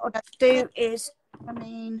 And what I'll do is,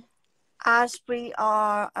 as we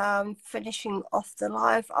are finishing off the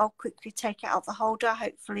live, I'll quickly take it out the holder.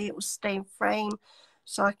 Hopefully it will stay in frame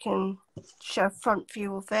so I can show a front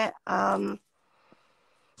view of it.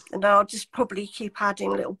 And I'll just probably keep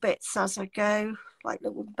adding little bits as I go. like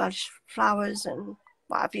little embellished flowers and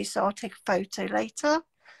what have you. So I'll take a photo later.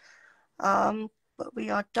 But we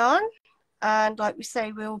are done. And like we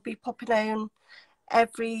say, we'll be popping on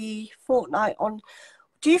every fortnight on.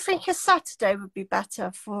 Do you think a Saturday would be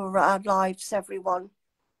better for our lives, everyone?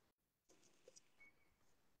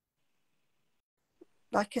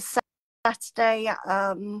 Like a Saturday,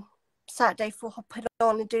 Saturday for hopping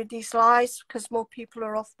on and doing these lives because more people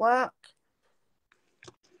are off work.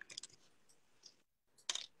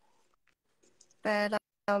 But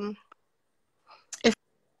if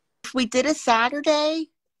we did a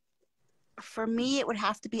Saturday, for me, it would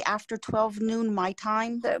have to be after 12 noon my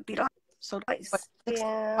time. That would be like, so what,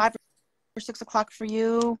 5 or 6 o'clock for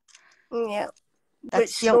you. Yeah.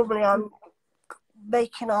 That's which normally I'm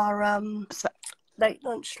making our late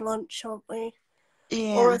lunch, aren't we?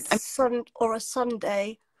 Yeah. Or a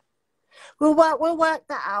Sunday. We'll work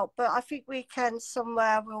that out, but I think weekend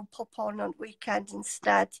somewhere we'll pop on weekend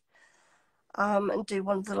instead, and do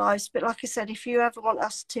one of the lives. But like I said, if you ever want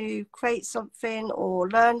us to create something or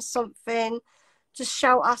learn something, just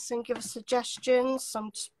shout us and give us suggestions.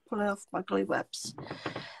 I'm just pulling off my glue webs,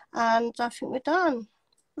 and I think we're done.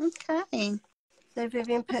 Okay. So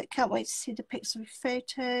Vivian put, can't wait to see the pics of your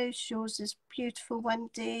photos. Yours is beautiful,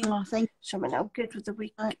 Wendy. Oh, thank you. So I'm good with the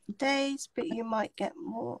weekdays, but you might get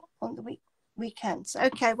more on the weekends.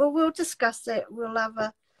 Okay, well, we'll discuss it. We'll have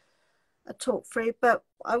a talk through, but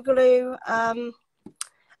I'm going to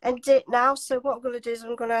end it now. So what I'm going to do is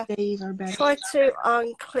I'm going to try to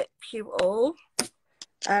unclip you all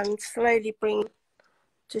and slowly bring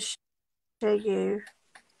to show you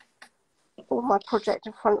all my project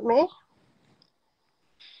in front of me.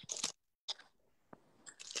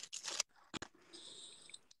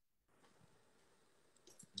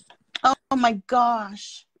 Oh my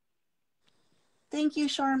gosh. Thank you,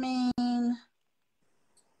 Charmaine.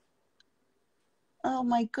 Oh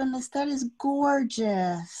my goodness, that is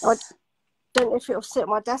gorgeous. I don't know if it'll sit at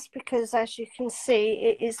my desk because, as you can see,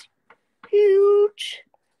 it is huge.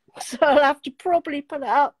 So I'll have to probably put it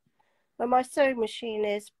up where my sewing machine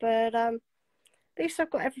is. But at least I've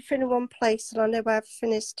got everything in one place and I know where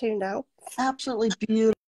everything is too now. Absolutely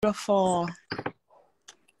beautiful.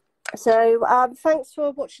 So thanks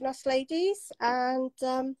for watching us, ladies, and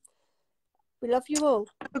we love you all.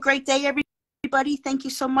 Have a great day, everybody. Thank you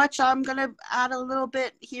so much. I'm going to add a little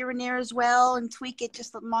bit here and there as well and tweak it,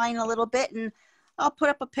 just mine a little bit, and I'll put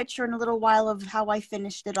up a picture in a little while of how I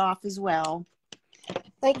finished it off as well.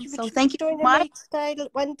 Thank you for joining me today,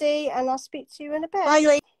 Wendy, and I'll speak to you in a bit.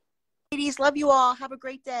 Bye, ladies. Love you all. Have a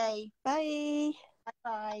great day. Bye.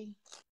 Bye-bye.